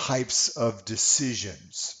individual types of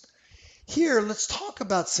decisions. Here, let's talk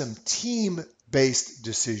about some team-based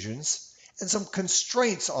decisions and some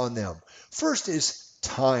constraints on them. First is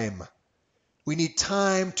time. We need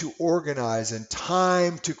time to organize and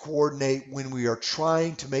time to coordinate when we are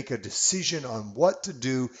trying to make a decision on what to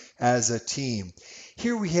do as a team.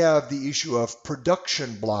 Here we have the issue of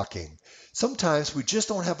production blocking. Sometimes we just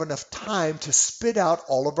don't have enough time to spit out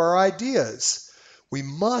all of our ideas. We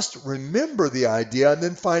must remember the idea and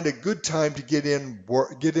then find a good time to get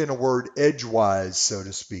in a word edgewise, so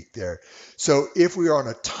to speak there. So if we are on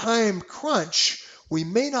a time crunch, we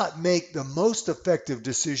may not make the most effective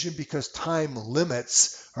decision because time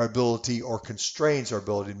limits our ability or constrains our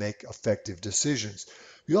ability to make effective decisions.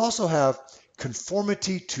 We also have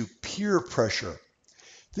conformity to peer pressure.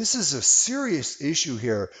 This is a serious issue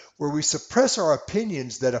here where we suppress our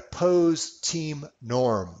opinions that oppose team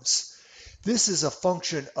norms. This is a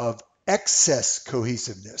function of excess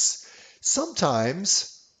cohesiveness.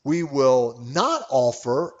 Sometimes we will not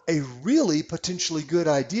offer a really potentially good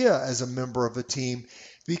idea as a member of a team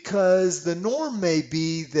because the norm may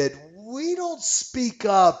be that we don't speak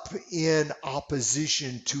up in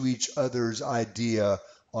opposition to each other's idea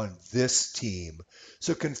on this team.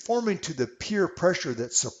 So conforming to the peer pressure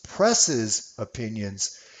that suppresses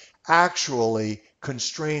opinions actually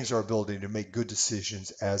constrains our ability to make good decisions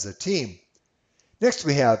as a team. Next,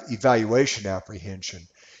 we have evaluation apprehension.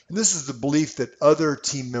 And this is the belief that other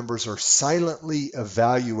team members are silently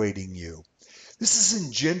evaluating you. This is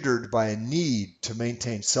engendered by a need to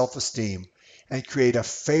maintain self-esteem and create a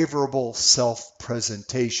favorable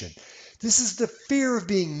self-presentation. This is the fear of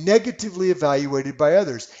being negatively evaluated by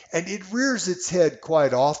others, and it rears its head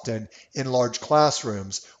quite often in large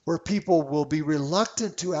classrooms where people will be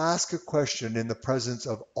reluctant to ask a question in the presence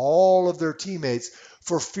of all of their teammates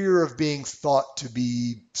for fear of being thought to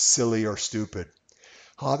be silly or stupid.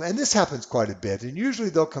 And this happens quite a bit, and usually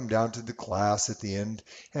they'll come down to the class at the end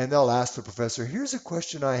and they'll ask the professor, here's a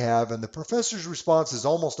question I have, and the professor's response is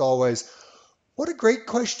almost always, what a great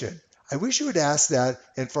question. I wish you would ask that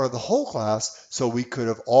in front of the whole class so we could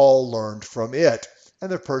have all learned from it.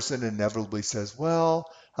 And the person inevitably says,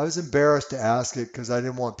 well, I was embarrassed to ask it because I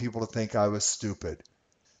didn't want people to think I was stupid.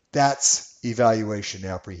 That's evaluation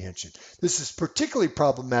apprehension. This is particularly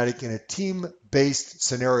problematic in a team-based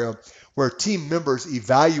scenario where team members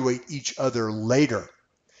evaluate each other later.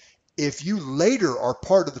 If you later are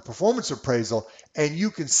part of the performance appraisal and you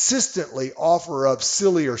consistently offer up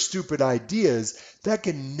silly or stupid ideas, that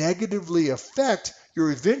can negatively affect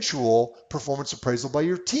your eventual performance appraisal by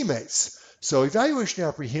your teammates. So evaluation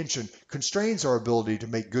apprehension constrains our ability to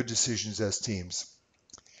make good decisions as teams.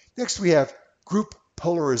 Next, we have group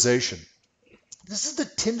polarization. This is the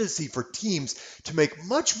tendency for teams to make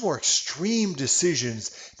much more extreme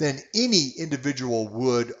decisions than any individual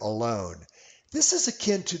would alone. This is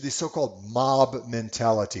akin to the so-called mob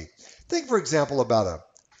mentality. Think, for example, about a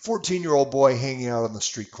 14-year-old boy hanging out on the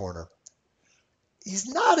street corner. He's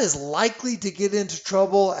not as likely to get into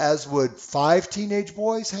trouble as would 5 teenage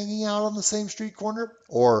boys hanging out on the same street corner,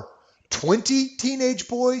 or 20 teenage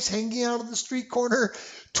boys hanging out on the street corner.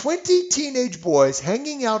 20 teenage boys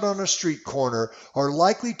hanging out on a street corner are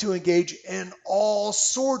likely to engage in all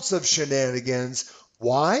sorts of shenanigans.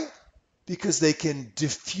 Why? Because they can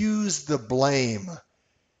diffuse the blame.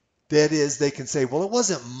 That is, they can say, well, it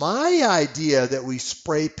wasn't my idea that we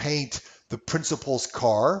spray paint the principal's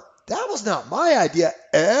car. That was not my idea.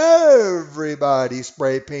 Everybody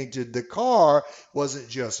spray painted the car. It wasn't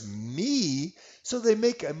just me. So they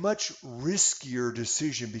make a much riskier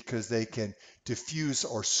decision because they can diffuse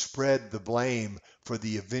or spread the blame for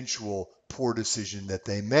the eventual poor decision that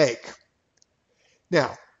they make.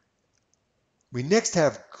 Now, we next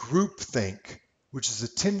have groupthink, which is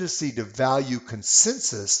a tendency to value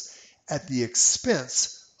consensus at the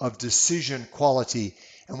expense of decision quality.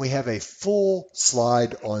 And we have a full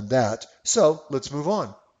slide on that. So let's move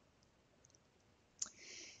on.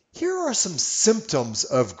 Here are some symptoms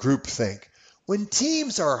of groupthink. When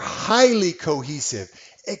teams are highly cohesive,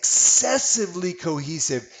 excessively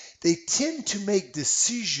cohesive, they tend to make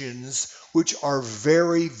decisions which are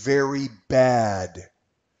very, very bad.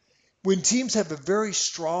 When teams have a very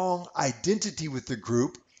strong identity with the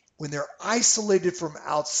group, when they're isolated from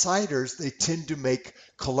outsiders, they tend to make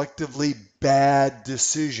collectively bad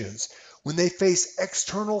decisions. When they face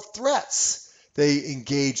external threats, they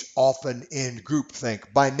engage often in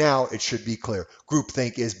groupthink. By now, it should be clear.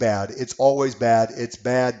 Groupthink is bad. It's always bad. It's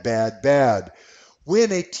bad, bad, bad.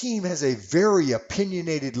 When a team has a very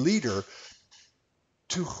opinionated leader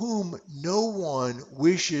to whom no one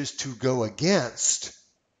wishes to go against,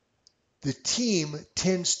 the team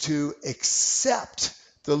tends to accept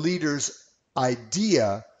the leader's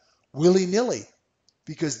idea willy-nilly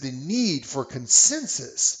because the need for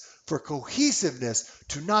consensus, for cohesiveness,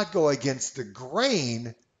 to not go against the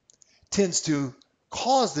grain tends to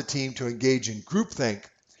cause the team to engage in groupthink.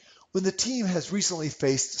 When the team has recently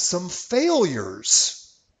faced some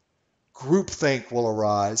failures, groupthink will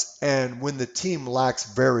arise, and when the team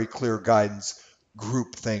lacks very clear guidance,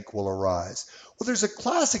 groupthink will arise. Well, there's a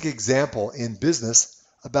classic example in business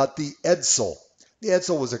about the Edsel. The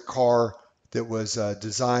Edsel was a car that was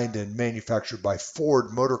designed and manufactured by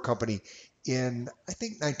Ford Motor Company in, I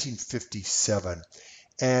think, 1957.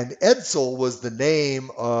 And Edsel was the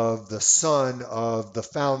name of the son of the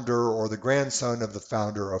founder or the grandson of the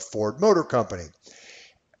founder of Ford Motor Company.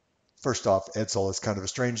 First off, Edsel is kind of a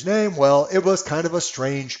strange name. Well, it was kind of a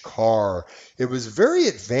strange car. It was very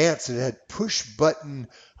advanced. It had push-button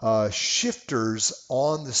shifters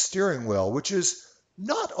on the steering wheel, which is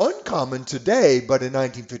not uncommon today, but in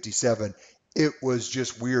 1957, it was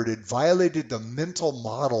just weird. It violated the mental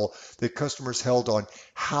model that customers held on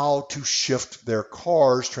how to shift their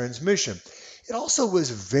car's transmission. It also was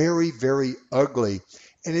very, very ugly,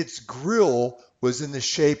 and its grille was in the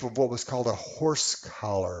shape of what was called a horse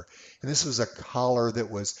collar. And this was a collar that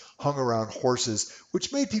was hung around horses,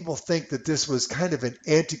 which made people think that this was kind of an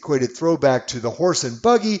antiquated throwback to the horse and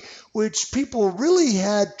buggy, which people really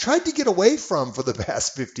had tried to get away from for the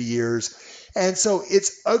past 50 years. And so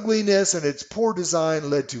its ugliness and its poor design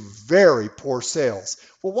led to very poor sales.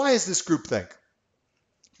 Well, why is this groupthink?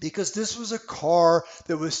 Because this was a car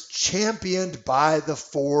that was championed by the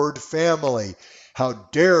Ford family. How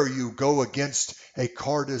dare you go against a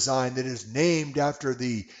car design that is named after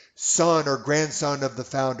the son or grandson of the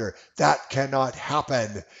founder? That cannot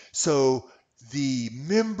happen. So the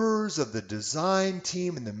members of the design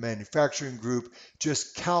team and the manufacturing group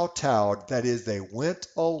just kowtowed. That is, they went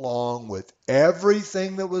along with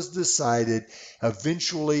everything that was decided.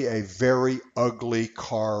 Eventually, a very ugly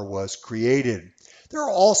car was created. There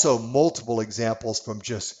are also multiple examples from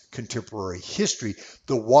just contemporary history.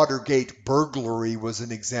 The Watergate burglary was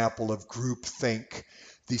an example of groupthink.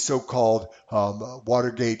 The so-called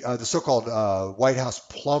White House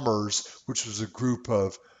plumbers, which was a group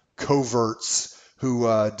of coverts who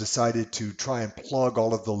decided to try and plug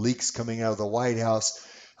all of the leaks coming out of the White House,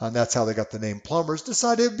 and that's how they got the name plumbers,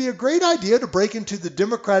 decided it would be a great idea to break into the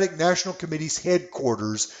Democratic National Committee's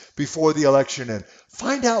headquarters before the election and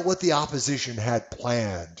find out what the opposition had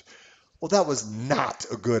planned. Well, that was not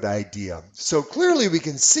a good idea. So clearly we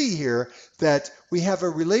can see here that we have a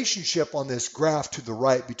relationship on this graph to the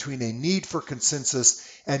right between a need for consensus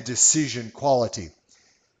and decision quality.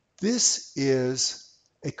 This is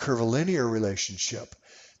a curvilinear relationship.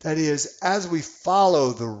 That is, as we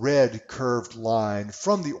follow the red curved line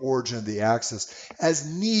from the origin of the axis,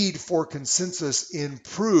 as need for consensus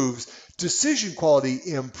improves, decision quality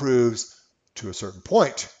improves to a certain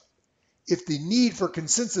point. If the need for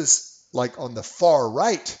consensus, like on the far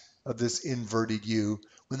right of this inverted U,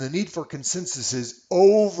 when the need for consensus is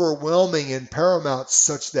overwhelming and paramount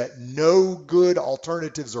such that no good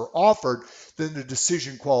alternatives are offered, then the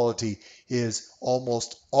decision quality is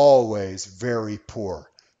almost always very poor.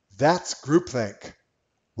 That's groupthink.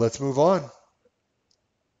 Let's move on.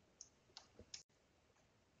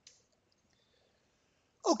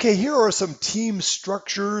 Okay, here are some team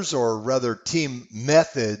structures, or rather team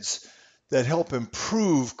methods, that help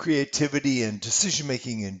improve creativity and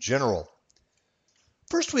decision-making in general.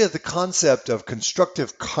 First, we have the concept of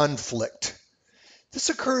constructive conflict. This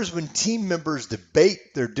occurs when team members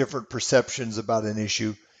debate their different perceptions about an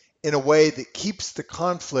issue in a way that keeps the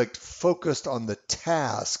conflict focused on the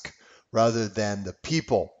task rather than the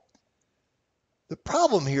people. The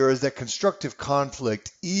problem here is that constructive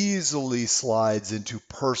conflict easily slides into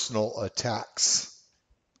personal attacks.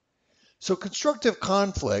 So constructive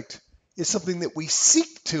conflict is something that we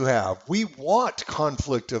seek to have. We want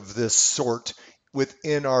conflict of this sort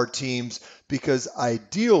within our teams because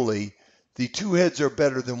ideally the two heads are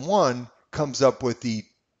better than one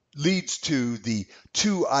leads to the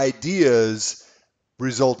two ideas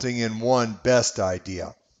resulting in one best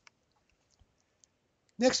idea.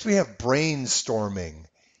 Next, we have brainstorming.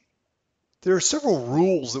 There are several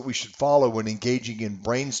rules that we should follow when engaging in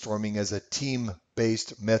brainstorming as a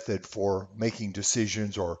team-based method for making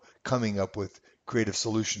decisions or coming up with creative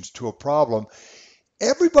solutions to a problem.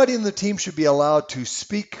 Everybody in the team should be allowed to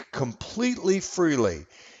speak completely freely.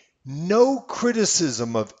 No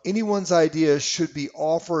criticism of anyone's ideas should be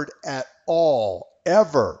offered at all,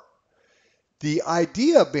 ever. The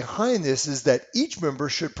idea behind this is that each member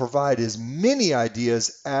should provide as many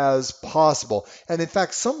ideas as possible. And in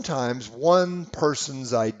fact, sometimes one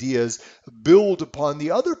person's ideas build upon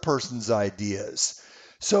the other person's ideas.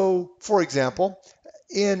 So, for example,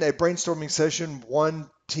 in a brainstorming session,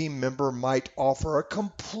 one team member might offer a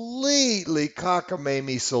completely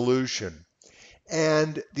cockamamie solution.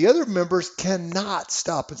 And the other members cannot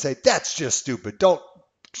stop and say, that's just stupid. Don't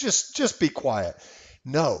just be quiet.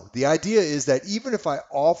 No, the idea is that even if I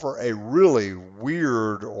offer a really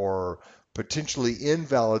weird or potentially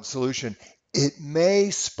invalid solution, it may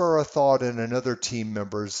spur a thought in another team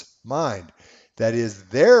member's mind. That is,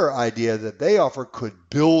 their idea that they offer could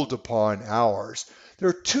build upon ours. There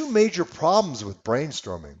are two major problems with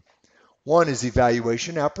brainstorming. One is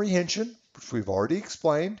evaluation apprehension, which we've already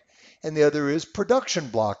explained, and the other is production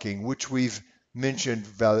blocking, which we've mentioned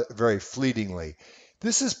very fleetingly.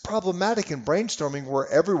 This is problematic in brainstorming where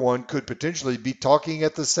everyone could potentially be talking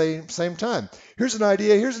at the same time. Here's an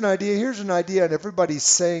idea, here's an idea, here's an idea, and everybody's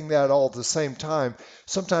saying that all at the same time.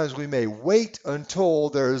 Sometimes we may wait until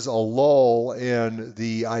there's a lull in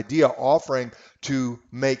the idea offering to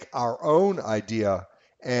make our own idea,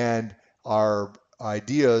 and our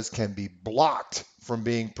ideas can be blocked from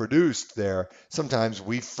being produced there. Sometimes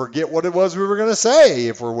we forget what it was we were going to say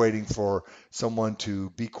if we're waiting for someone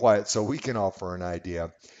to be quiet so we can offer an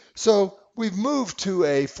idea. So we've moved to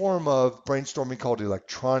a form of brainstorming called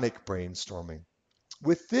electronic brainstorming.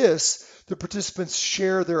 With this, the participants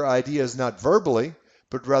share their ideas not verbally,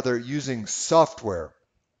 but rather using software.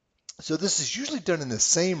 So this is usually done in the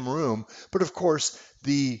same room, but of course,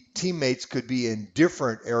 the teammates could be in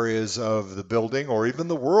different areas of the building or even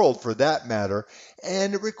the world for that matter,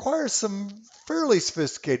 and it requires some fairly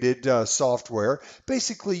sophisticated software.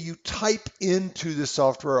 Basically, you type into the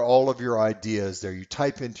software all of your ideas there. You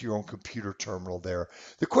type into your own computer terminal there.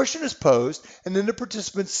 The question is posed, and then the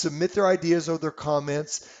participants submit their ideas or their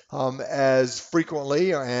comments as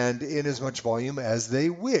frequently and in as much volume as they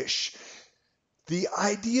wish. The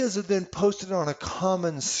ideas are then posted on a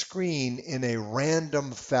common screen in a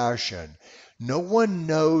random fashion. No one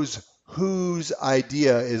knows whose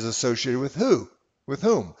idea is associated with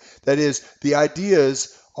whom. That is, the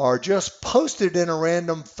ideas are just posted in a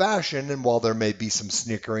random fashion, and while there may be some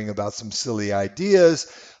snickering about some silly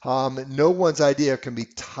ideas, no one's idea can be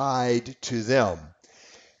tied to them.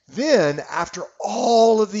 Then, after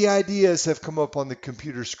all of the ideas have come up on the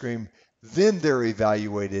computer screen, then they're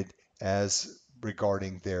evaluated as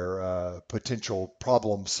regarding their potential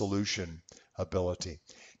problem solution ability.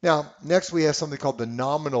 Now, next we have something called the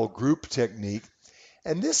nominal group technique.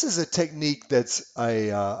 And this is a technique that's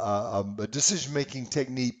a decision-making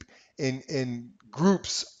technique in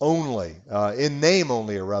groups only, in name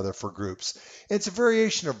only, or rather for groups. It's a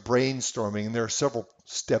variation of brainstorming, and there are several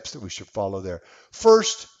steps that we should follow there.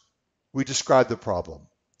 First, we describe the problem.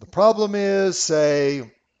 The problem is,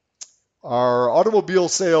 say, our automobile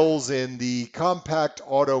sales in the compact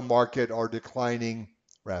auto market are declining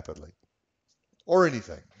rapidly, or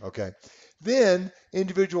anything, okay? Then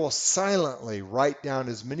individuals silently write down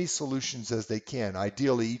as many solutions as they can.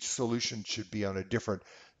 Ideally, each solution should be on a different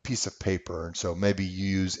piece of paper. And so maybe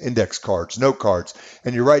you use index cards, note cards,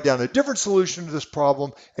 and you write down a different solution to this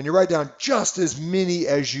problem, and you write down just as many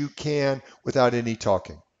as you can without any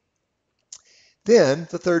talking. Then,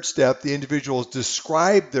 the third step, the individuals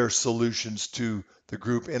describe their solutions to the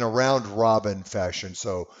group in a round robin fashion.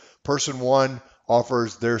 So, person one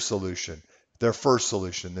offers their solution, their first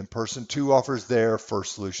solution. Then person two offers their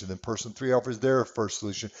first solution. Then person three offers their first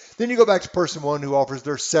solution. Then you go back to person one who offers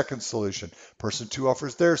their second solution. Person two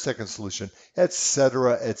offers their second solution,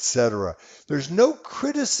 etc., etc. There's no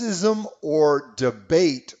criticism or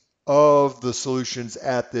debate of the solutions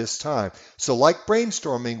at this time. So like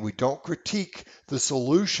brainstorming, we don't critique the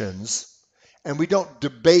solutions and we don't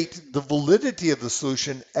debate the validity of the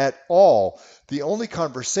solution at all. The only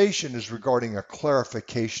conversation is regarding a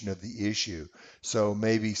clarification of the issue. So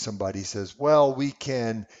maybe somebody says, well, we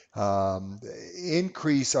can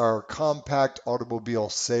increase our compact automobile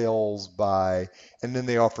sales by, and then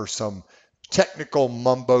they offer some technical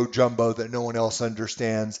mumbo jumbo that no one else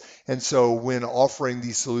understands. And so when offering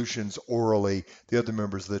these solutions orally, the other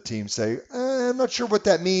members of the team say, I'm not sure what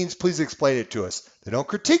that means. Please explain it to us. They don't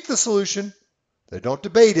critique the solution. They don't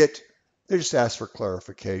debate it. They just ask for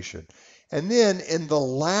clarification. And then in the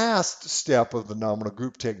last step of the nominal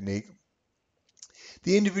group technique,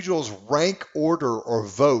 the individuals rank, order, or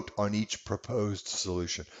vote on each proposed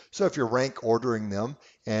solution. So if you're rank ordering them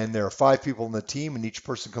and there are 5 people in the team and each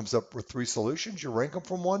person comes up with 3 solutions, you rank them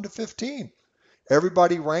from 1 to 15.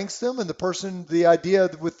 Everybody ranks them, and the idea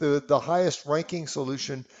with the highest ranking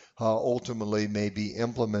solution ultimately may be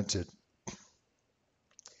implemented.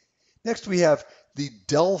 Next, we have the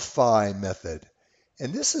Delphi method,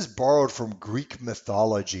 and this is borrowed from Greek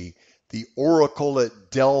mythology. The oracle at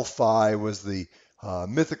Delphi was the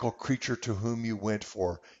mythical creature to whom you went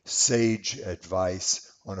for sage advice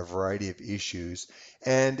on a variety of issues.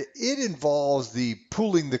 And it involves the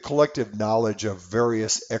pooling the collective knowledge of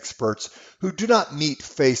various experts who do not meet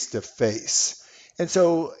face to face. And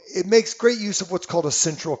so it makes great use of what's called a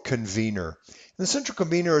central convener. And the central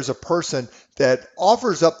convener is a person that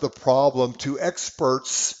offers up the problem to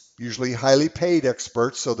experts, usually highly paid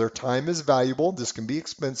experts, so their time is valuable. This can be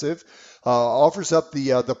expensive. Offers up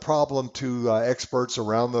the problem to experts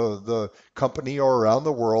around the company or around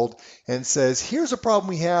the world and says, here's a problem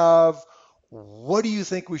we have. What do you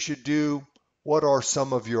think we should do? What are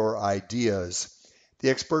some of your ideas? The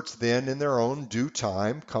experts then, in their own due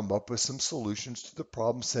time, come up with some solutions to the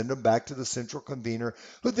problem, send them back to the central convener,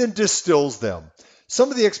 who then distills them. Some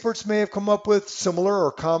of the experts may have come up with similar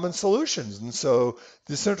or common solutions, and so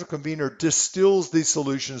the central convener distills these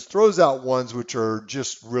solutions, throws out ones which are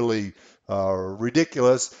just really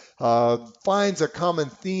ridiculous, finds a common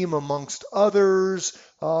theme amongst others,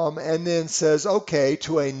 and then says, okay,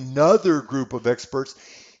 to another group of experts,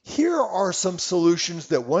 here are some solutions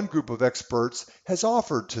that one group of experts has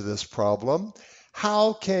offered to this problem.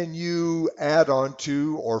 How can you add on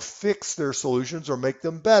to or fix their solutions or make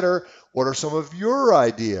them better? What are some of your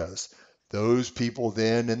ideas? Those people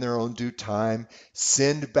then, in their own due time,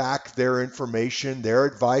 send back their information, their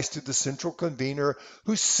advice to the central convener,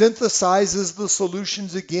 who synthesizes the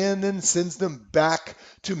solutions again and sends them back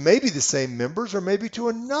to maybe the same members or maybe to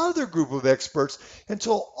another group of experts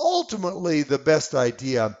until ultimately the best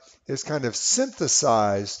idea is kind of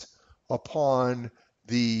synthesized upon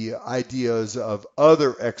the ideas of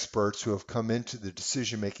other experts who have come into the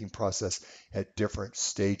decision-making process at different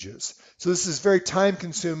stages. So this is very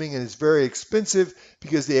time-consuming and it's very expensive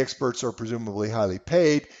because the experts are presumably highly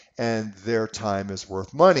paid and their time is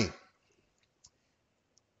worth money.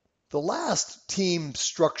 The last team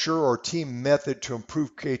structure or team method to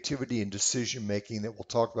improve creativity and decision-making that we'll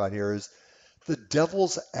talk about here is the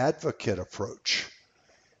devil's advocate approach.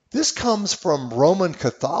 This comes from Roman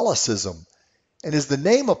Catholicism and is the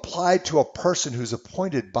name applied to a person who's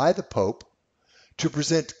appointed by the Pope to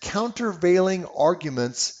present countervailing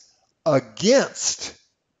arguments against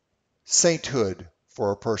sainthood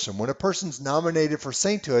for a person. When a person's nominated for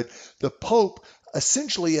sainthood, the Pope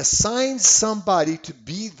essentially assigns somebody to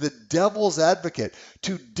be the devil's advocate,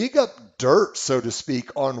 to dig up dirt, so to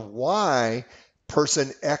speak, on why person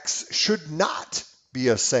X should not be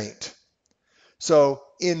a saint. So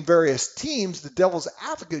in various teams, the devil's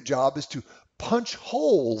advocate job is to punch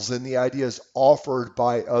holes in the ideas offered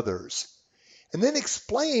by others, and then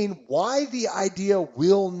explain why the idea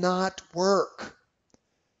will not work.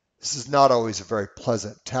 This is not always a very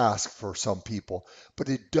pleasant task for some people, but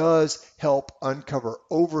it does help uncover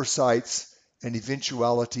oversights and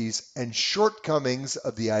eventualities and shortcomings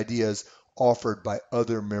of the ideas offered by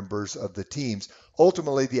other members of the teams.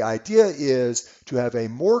 Ultimately, the idea is to have a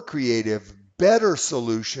more creative, better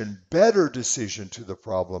solution, better decision to the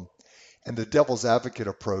problem. And the devil's advocate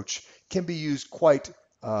approach can be used quite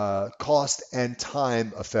cost and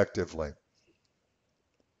time effectively.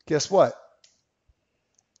 Guess what?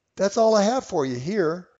 That's all I have for you here